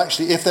 But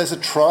actually, if there's a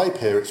tribe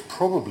here, it's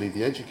probably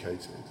the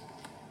educated.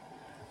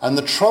 And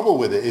the trouble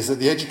with it is that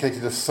the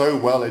educated are so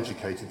well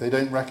educated, they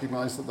don't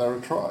recognise that they're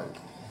a tribe.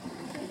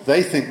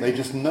 They think they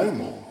just know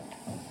more.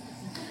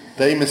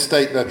 They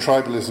mistake their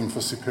tribalism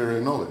for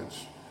superior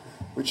knowledge,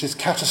 which is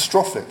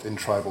catastrophic in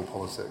tribal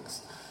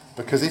politics.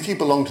 Because if you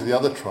belong to the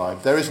other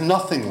tribe, there is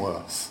nothing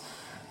worse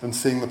than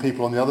seeing the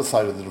people on the other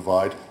side of the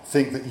divide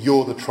think that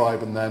you're the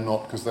tribe and they're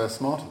not because they're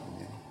smarter than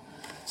you.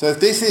 So if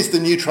this is the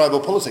new tribal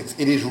politics,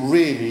 it is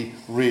really,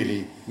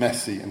 really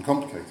messy and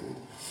complicated.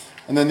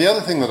 And then the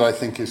other thing that I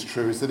think is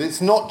true is that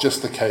it's not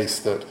just the case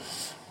that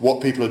what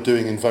people are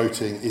doing in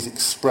voting is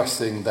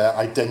expressing their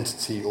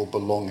identity or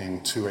belonging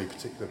to a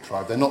particular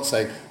tribe. They're not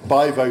saying,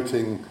 by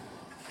voting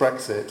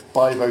Brexit,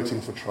 by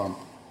voting for Trump,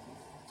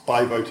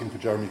 by voting for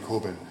Jeremy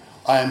Corbyn,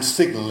 I am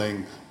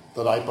signalling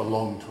that I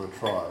belong to a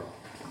tribe.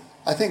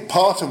 I think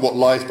part of what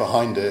lies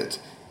behind it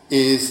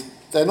is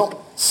they're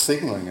not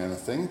signalling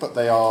anything, but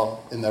they are,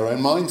 in their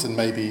own minds and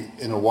maybe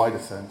in a wider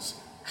sense,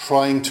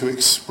 trying to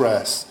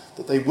express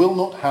that they will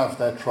not have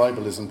their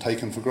tribalism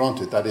taken for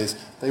granted. That is,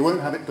 they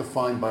won't have it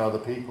defined by other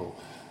people.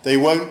 They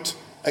won't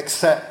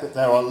accept that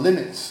there are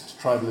limits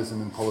to tribalism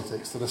in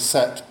politics that are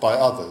set by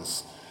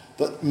others.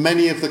 That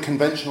many of the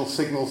conventional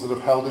signals that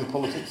have held in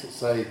politics that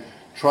say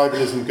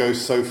tribalism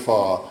goes so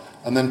far,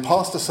 and then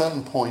past a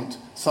certain point,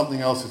 something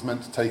else is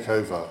meant to take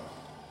over.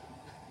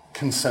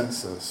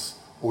 Consensus,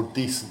 or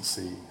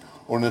decency,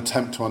 or an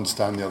attempt to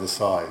understand the other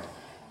side.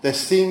 There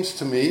seems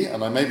to me,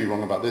 and I may be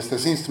wrong about this, there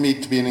seems to me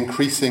to be an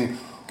increasing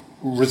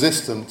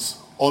resistance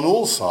on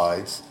all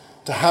sides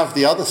to have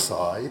the other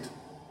side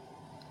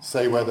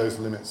say where those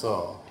limits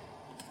are.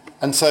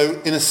 And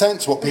so, in a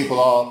sense, what people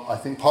are, I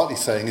think, partly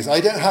saying is, I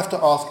don't have to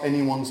ask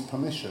anyone's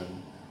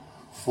permission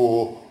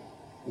for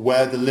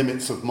where the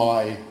limits of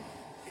my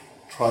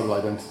tribal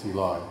identity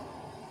lie.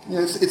 You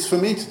know, it's for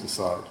me to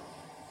decide.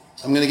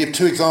 I'm going to give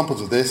two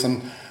examples of this,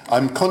 and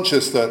I'm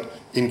conscious that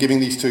in giving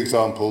these two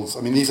examples,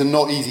 I mean, these are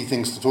not easy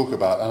things to talk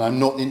about, and I'm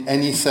not in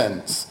any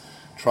sense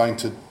trying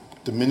to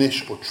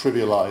diminish or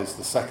trivialize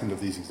the second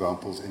of these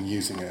examples in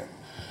using it.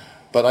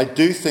 But I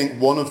do think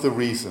one of the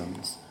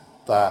reasons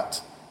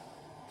that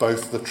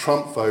both the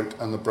Trump vote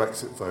and the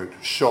Brexit vote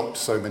shocked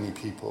so many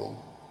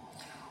people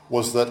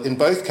was that in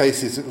both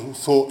cases it was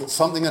thought that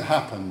something had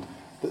happened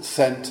that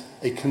sent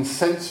a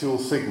consensual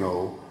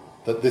signal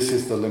that this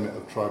is the limit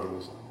of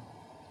tribalism.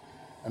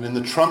 And in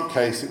the Trump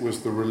case, it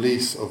was the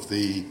release of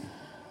the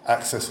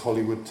Access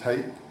Hollywood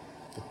tape,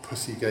 the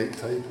Pussygate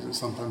tape, as it's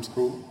sometimes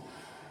called,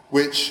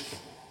 which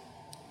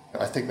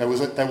I think there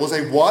was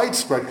a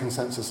widespread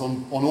consensus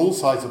on all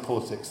sides of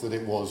politics that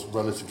it was,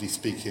 relatively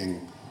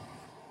speaking,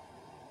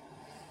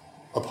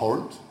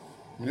 abhorrent.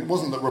 I mean, it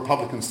wasn't that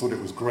Republicans thought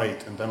it was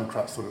great and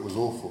Democrats thought it was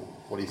awful,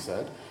 what he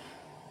said.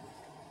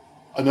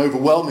 An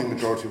overwhelming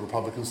majority of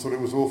Republicans thought it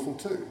was awful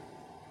too.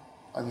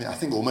 I mean, I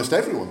think almost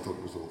everyone thought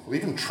it was awful.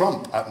 Even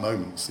Trump, at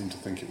moments, seemed to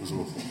think it was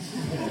awful.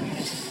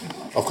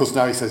 Of course,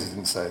 now he says he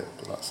didn't say it,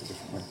 but that's a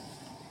different thing.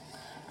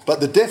 But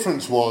the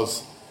difference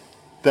was,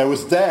 there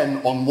was then,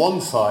 on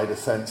one side, a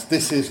sense,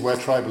 this is where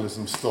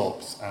tribalism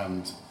stops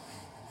and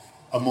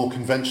a more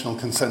conventional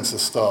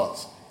consensus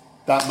starts.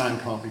 That man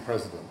can't be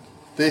president.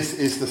 This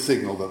is the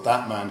signal that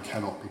that man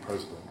cannot be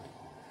president.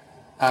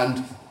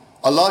 And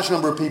a large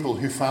number of people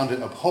who found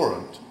it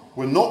abhorrent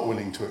were not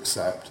willing to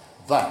accept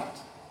that.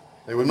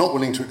 They were not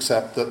willing to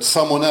accept that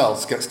someone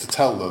else gets to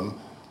tell them,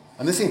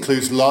 and this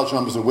includes large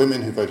numbers of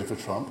women who voted for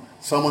Trump,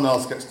 someone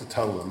else gets to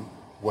tell them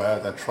where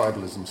their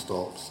tribalism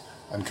stops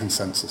and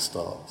consensus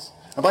starts.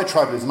 And by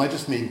tribalism,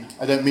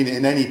 I don't mean it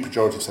in any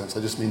pejorative sense,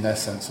 I just mean their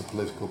sense of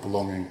political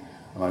belonging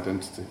and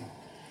identity.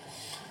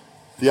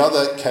 The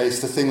other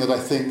case, the thing that I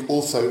think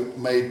also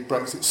made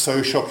Brexit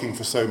so shocking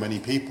for so many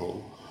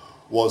people,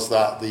 was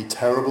that the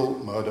terrible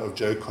murder of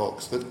Jo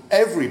Cox that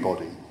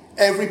everybody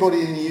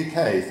in the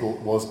UK thought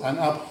was an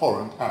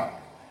abhorrent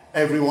act.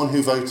 Everyone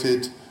who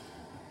voted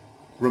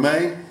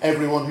Remain,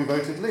 everyone who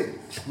voted Leave.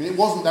 I mean,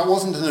 that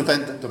wasn't an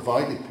event that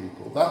divided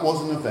people. That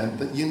was an event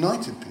that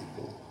united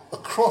people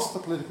across the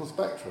political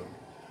spectrum.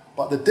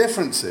 But the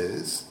difference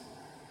is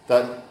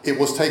that it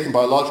was taken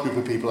by a large group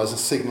of people as a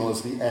signal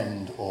as the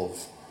end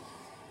of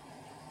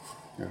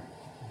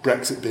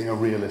Brexit being a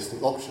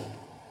realistic option.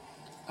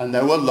 And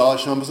there were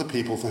large numbers of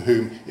people for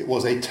whom it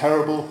was a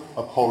terrible,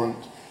 abhorrent,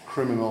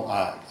 criminal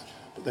act.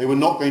 But they were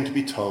not going to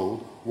be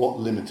told what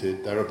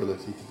limited their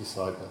ability to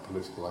decide their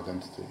political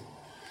identity.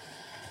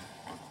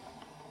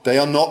 They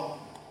are not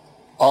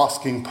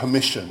asking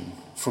permission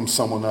from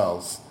someone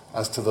else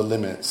as to the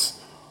limits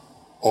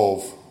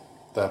of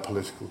their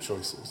political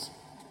choices.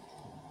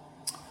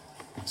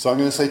 So I'm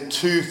going to say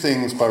two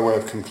things by way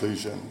of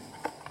conclusion,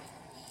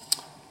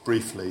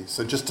 briefly.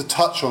 So just to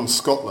touch on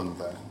Scotland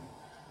then.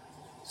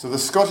 So the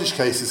Scottish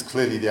case is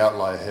clearly the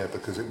outlier here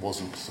because it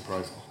wasn't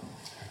surprising.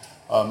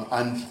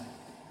 And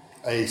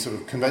a sort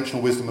of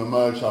conventional wisdom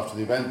emerged after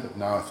the event that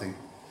now I think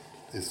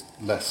is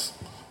less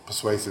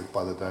persuasive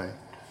by the day.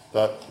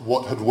 That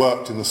what had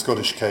worked in the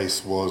Scottish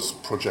case was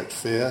Project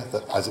Fear,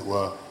 that, as it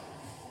were,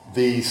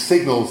 the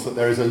signals that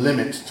there is a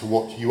limit to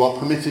what you are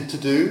permitted to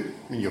do.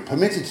 I mean, you're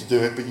permitted to do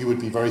it, but you would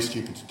be very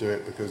stupid to do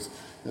it because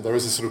there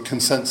is a sort of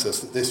consensus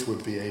that this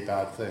would be a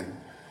bad thing.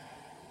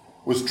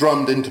 Was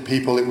drummed into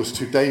people, it was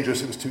too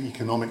dangerous, it was too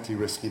economically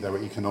risky, there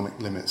were economic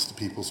limits to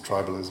people's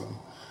tribalism.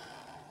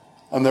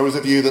 And there was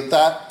a view that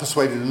that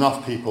persuaded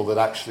enough people that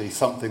actually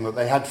something that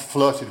they had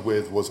flirted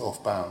with was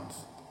off bounds.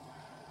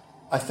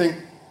 I think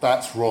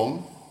that's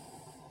wrong.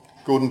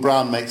 Gordon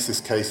Brown makes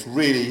this case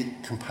really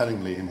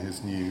compellingly in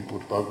his new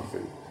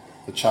autobiography,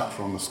 the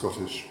chapter on the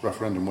Scottish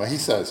referendum, where he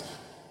says,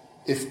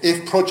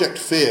 if Project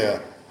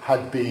Fear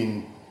had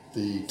been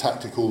the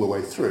tactic all the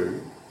way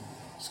through,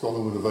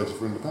 Scotland would have voted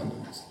for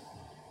independence.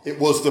 It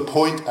was the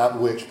point at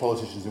which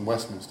politicians in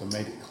Westminster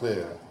made it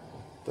clear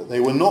that they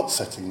were not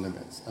setting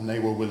limits and they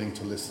were willing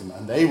to listen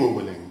and they were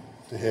willing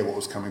to hear what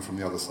was coming from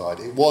the other side.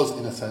 It was,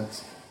 in a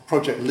sense,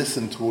 Project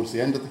Listen towards the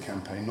end of the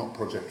campaign, not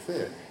Project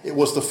Fear. It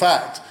was the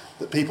fact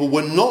that people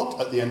were not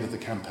at the end of the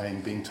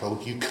campaign being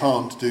told, you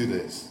can't do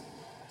this.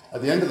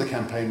 At the end of the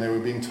campaign, they were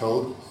being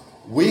told,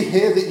 we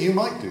hear that you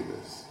might do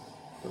this,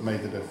 that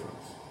made the difference.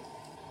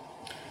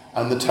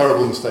 And the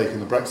terrible mistake in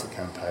the Brexit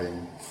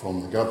campaign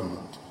from the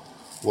government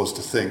was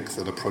to think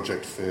that a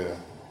Project Fear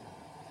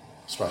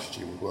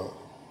strategy would work.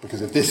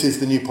 Because if this is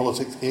the new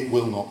politics, it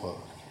will not work.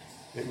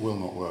 It will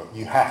not work.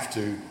 You have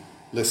to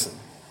listen.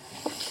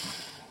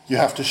 You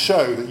have to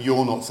show that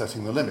you're not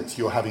setting the limits.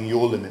 You're having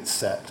your limits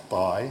set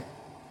by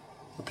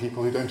the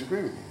people who don't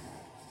agree with you.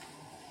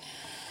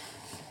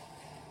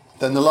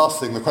 Then the last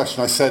thing, the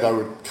question I said I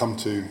would come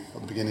to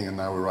at the beginning, and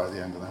now we're right at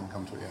the end and I haven't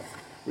come to it yet,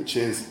 which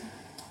is,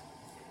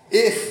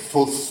 if,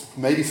 for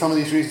maybe some of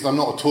these reasons, I'm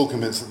not at all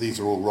convinced that these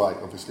are all right,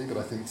 obviously, but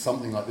I think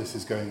something like this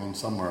is going on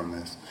somewhere in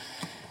this.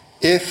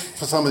 If,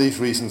 for some of these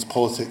reasons,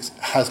 politics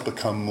has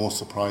become more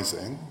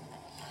surprising,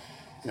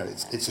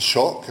 it's a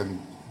shock, and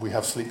we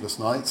have sleepless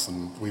nights,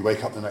 and we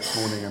wake up the next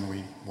morning and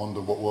we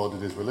wonder what world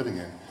it is we're living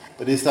in.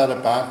 But is that a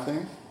bad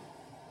thing?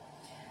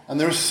 And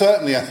there is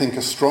certainly, I think,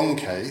 a strong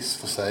case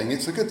for saying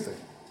it's a good thing,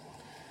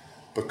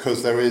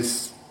 because there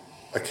is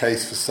a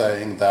case for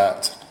saying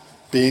that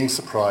being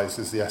surprised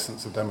is the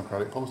essence of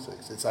democratic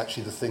politics. It's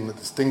actually the thing that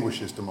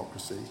distinguishes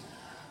democracy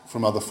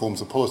from other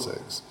forms of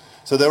politics.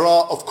 So there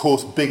are, of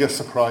course, bigger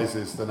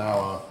surprises than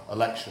our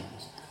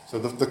elections. So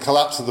the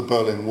collapse of the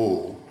Berlin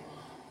Wall,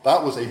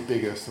 that was a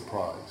bigger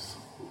surprise.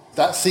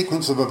 That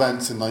sequence of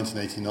events in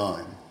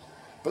 1989,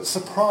 but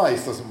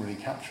surprise doesn't really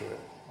capture it.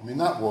 I mean,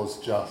 that was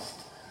just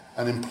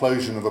an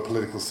implosion of a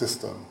political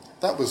system.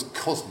 That was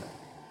cosmic.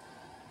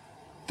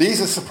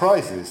 These are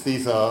surprises.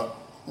 These are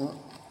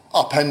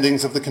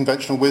upendings of the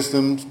conventional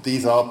wisdom.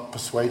 These are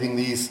persuading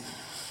these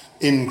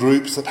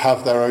in-groups that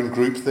have their own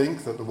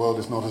groupthink, that the world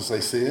is not as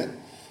they see it.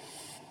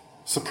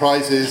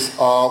 Surprises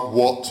are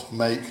what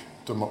make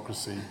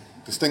democracy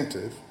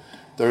distinctive.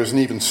 There is an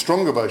even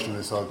stronger version of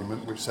this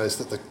argument which says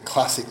that the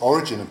classic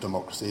origin of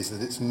democracy is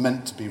that it's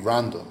meant to be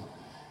random.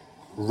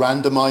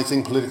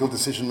 Randomizing political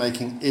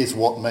decision-making is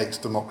what makes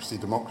democracy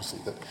democracy.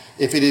 That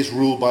if it is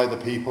ruled by the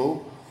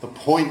people, the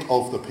point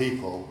of the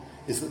people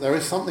is that there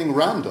is something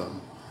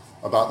random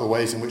about the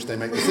ways in which they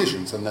make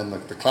decisions. And then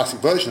the classic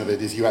version of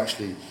it is you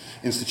actually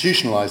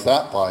institutionalize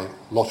that by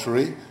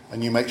lottery,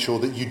 and you make sure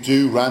that you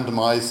do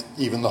randomize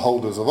even the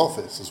holders of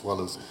office as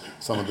well as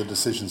some of the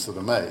decisions that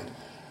are made.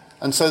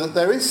 And so that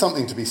there is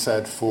something to be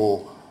said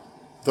for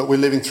that we're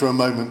living through a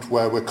moment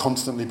where we're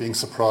constantly being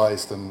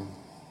surprised and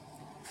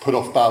put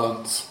off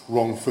balance,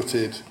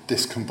 wrong-footed,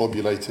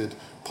 discombobulated,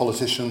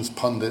 politicians,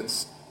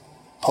 pundits,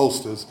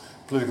 pollsters,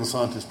 political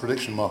scientists,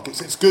 prediction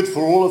markets. It's good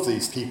for all of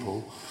these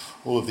people,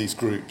 all of these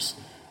groups,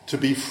 to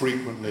be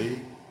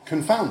frequently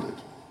confounded.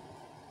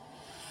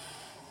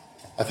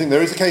 I think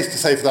there is a case to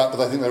say for that,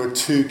 but I think there are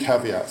two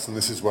caveats, and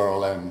this is where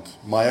I'll end.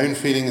 My own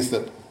feeling is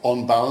that,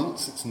 on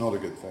balance, it's not a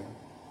good thing.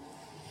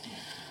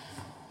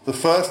 The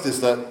first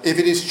is that if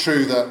it is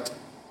true that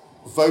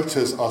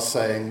voters are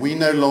saying we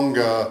no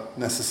longer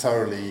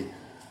necessarily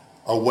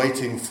are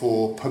waiting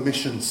for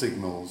permission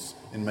signals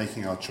in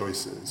making our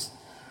choices,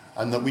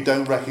 and that we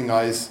don't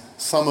recognise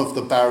some of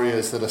the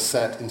barriers that are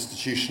set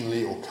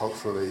institutionally or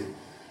culturally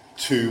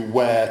to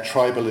where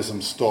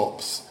tribalism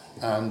stops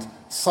and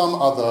some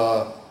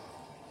other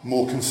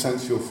more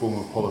consensual form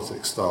of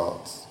politics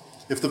starts.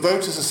 If the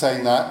voters are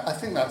saying that, I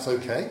think that's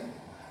okay,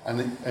 and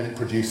it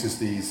produces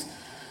these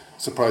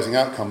surprising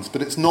outcomes.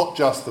 But it's not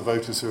just the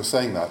voters who are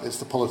saying that, it's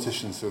the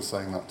politicians who are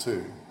saying that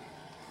too.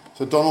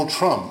 So Donald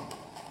Trump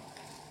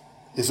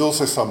is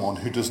also someone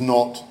who does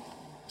not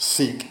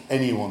seek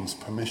anyone's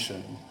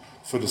permission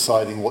for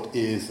deciding what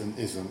is and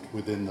isn't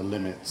within the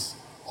limits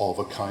of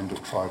a kind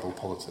of tribal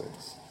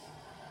politics.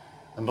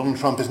 And Donald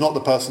Trump is not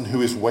the person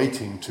who is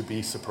waiting to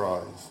be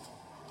surprised.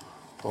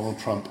 Donald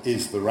Trump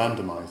is the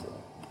randomizer.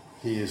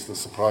 He is the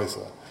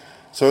surpriser.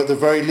 So at the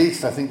very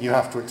least, I think you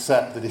have to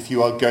accept that if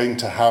you are going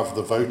to have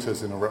the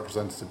voters in a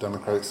representative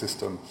democratic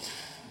system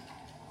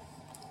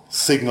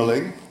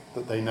signalling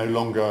that they no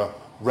longer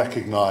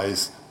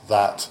recognise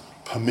that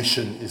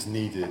permission is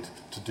needed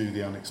to do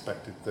the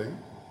unexpected thing,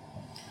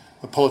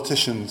 the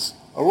politicians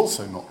are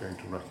also not going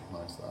to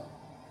recognise that.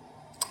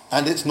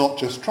 And it's not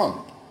just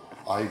Trump.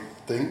 I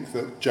think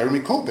that Jeremy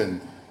Corbyn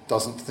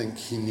doesn't think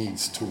he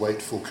needs to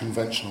wait for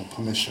conventional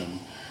permission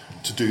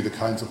to do the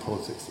kinds of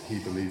politics that he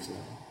believes in.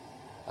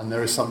 And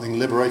there is something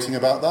liberating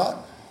about that,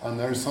 and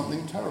there is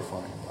something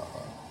terrifying about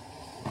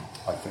that,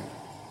 I think.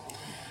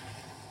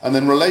 And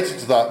then related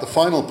to that, the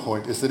final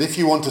point is that if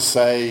you want to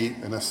say,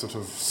 in a sort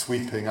of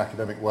sweeping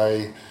academic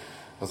way,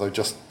 as I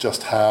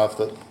just have,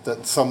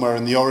 that somewhere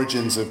in the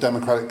origins of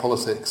democratic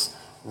politics,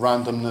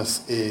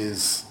 randomness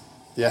is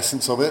the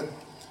essence of it,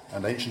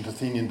 and ancient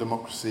Athenian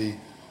democracy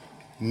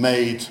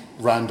made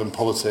random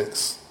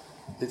politics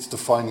its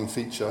defining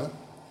feature,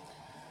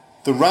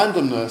 the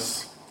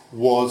randomness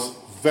was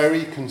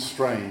very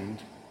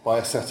constrained by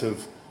a set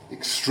of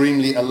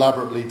extremely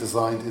elaborately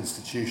designed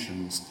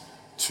institutions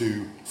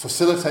to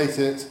facilitate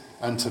it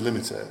and to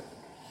limit it.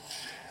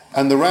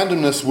 And the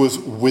randomness was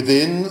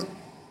within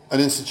an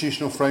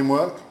institutional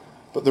framework,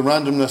 but the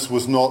randomness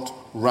was not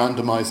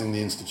randomizing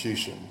the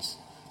institutions.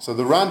 So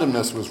the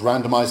randomness was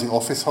randomizing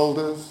office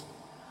holders,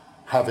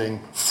 having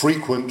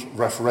frequent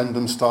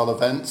referendum-style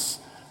events,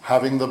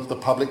 having the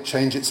public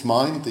change its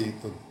mind, the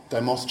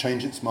demos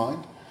change its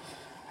mind.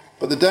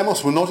 But the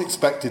demos were not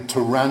expected to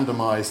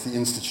randomize the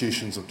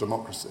institutions of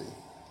democracy.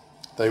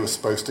 They were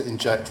supposed to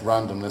inject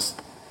randomness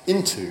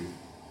into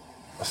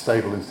a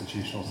stable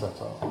institutional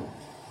setup.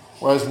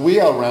 Whereas we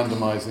are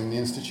randomizing the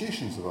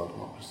institutions of our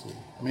democracy.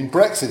 I mean,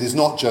 Brexit is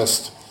not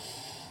just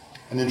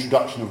an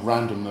introduction of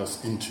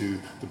randomness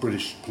into the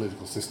British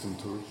political system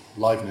to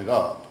liven it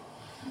up.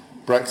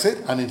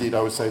 Brexit, and indeed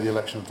I would say the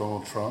election of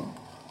Donald Trump,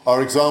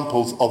 are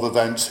examples of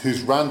events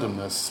whose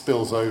randomness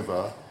spills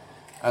over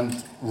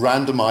and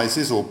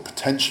randomizes, or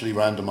potentially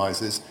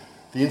randomizes,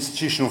 the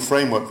institutional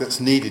framework that's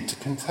needed to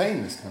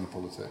contain this kind of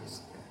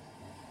politics.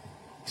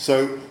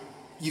 So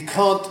you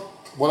can't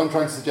what I'm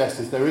trying to suggest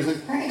is there is a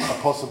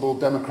possible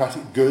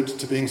democratic good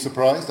to being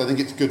surprised. I think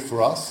it's good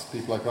for us,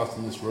 people like us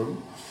in this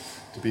room,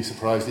 to be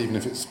surprised even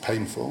if it's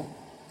painful.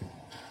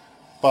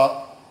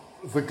 But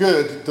the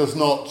good does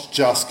not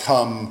just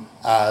come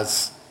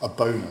as a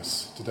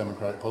bonus to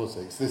democratic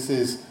politics. This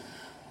is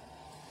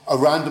a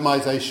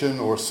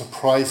randomization or a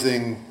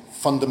surprising,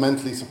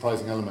 fundamentally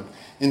surprising element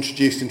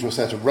introduced into a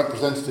set of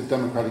representative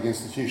democratic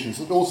institutions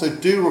that also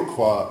do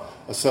require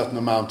a certain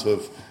amount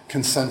of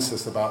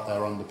consensus about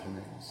their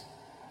underpinnings.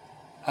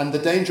 And the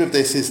danger of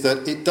this is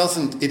that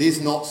it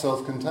is not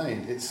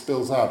self-contained. It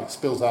spills out. It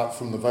spills out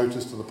from the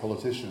voters to the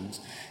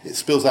politicians. It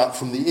spills out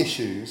from the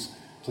issues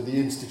to the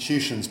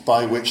institutions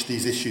by which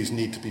these issues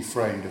need to be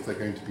framed if they're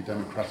going to be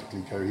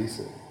democratically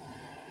cohesive.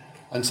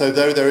 And so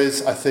there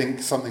is, I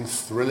think, something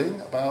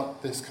thrilling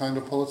about this kind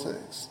of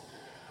politics.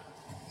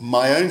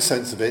 My own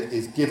sense of it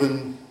is,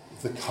 given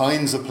the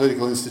kinds of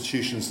political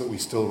institutions that we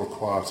still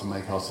require to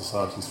make our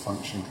societies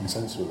function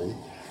consensually,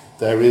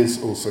 there is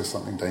also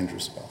something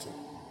dangerous about it.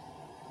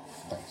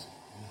 Thanks.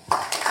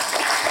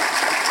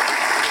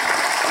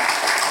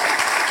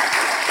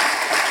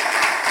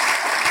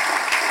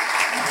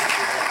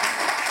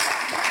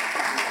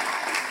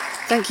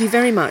 Thank you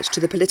very much to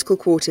the Political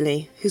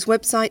Quarterly, whose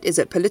website is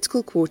at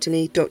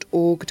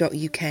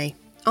politicalquarterly.org.uk.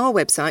 Our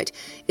website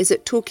is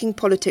at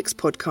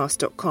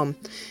talkingpoliticspodcast.com,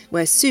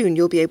 where soon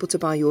you'll be able to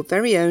buy your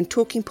very own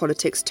Talking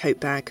Politics tote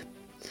bag.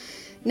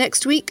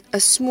 Next week, a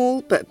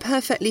small but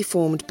perfectly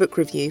formed book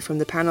review from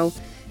the panel,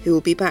 who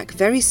will be back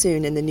very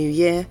soon in the new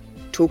year,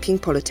 talking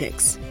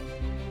politics.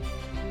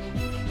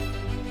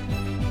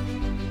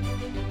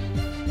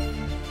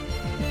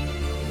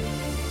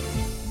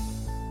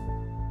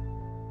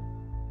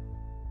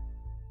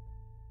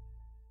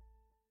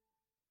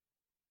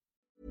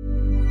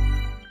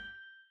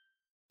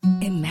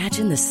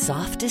 Imagine the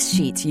softest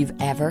sheets you've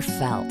ever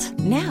felt.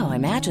 Now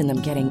imagine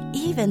them getting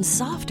even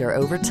softer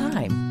over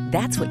time.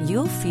 That's what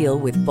you'll feel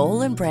with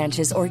Boll &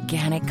 Branch's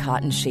organic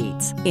cotton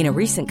sheets. In a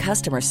recent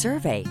customer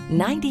survey,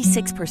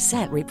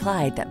 96%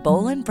 replied that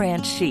Boll &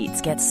 Branch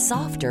sheets get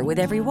softer with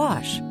every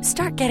wash.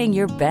 Start getting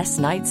your best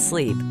night's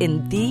sleep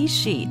in these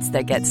sheets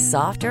that get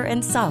softer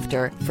and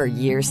softer for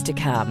years to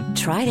come.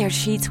 Try their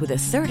sheets with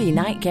a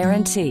 30-night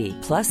guarantee.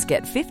 Plus,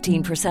 get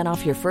 15%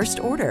 off your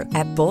first order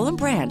at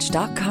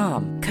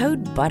bollandbranch.com.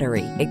 Code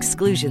BUTTERY.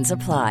 Exclusions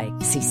apply.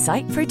 See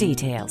site for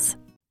details.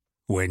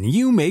 When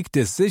you make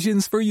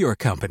decisions for your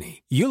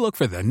company, you look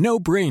for the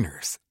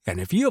no-brainers. And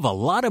if you have a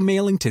lot of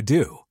mailing to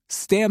do,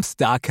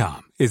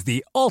 Stamps.com is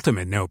the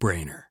ultimate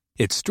no-brainer.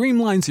 It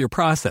streamlines your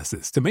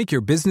processes to make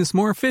your business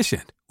more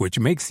efficient, which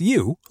makes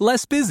you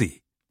less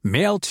busy.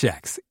 Mail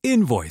checks,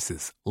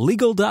 invoices,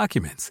 legal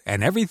documents,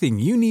 and everything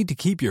you need to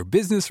keep your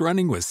business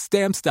running with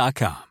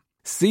Stamps.com.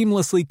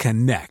 Seamlessly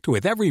connect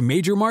with every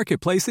major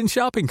marketplace and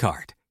shopping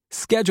cart.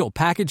 Schedule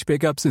package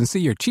pickups and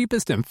see your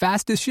cheapest and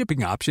fastest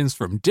shipping options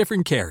from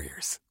different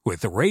carriers,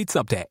 with rates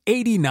up to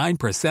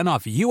 89%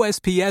 off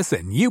USPS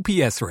and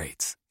UPS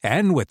rates.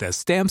 And with the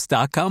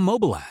Stamps.com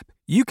mobile app,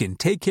 you can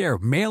take care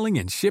of mailing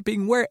and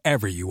shipping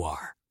wherever you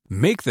are.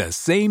 Make the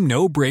same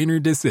no-brainer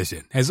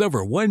decision as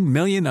over 1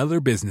 million other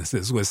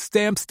businesses with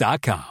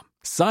Stamps.com.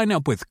 Sign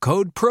up with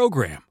code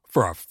PROGRAM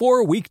for a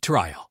 4-week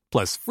trial,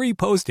 plus free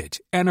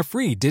postage and a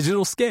free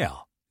digital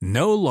scale.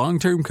 No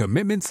long-term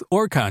commitments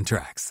or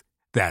contracts.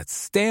 That's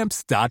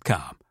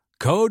Stamps.com.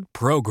 Code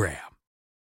PROGRAM.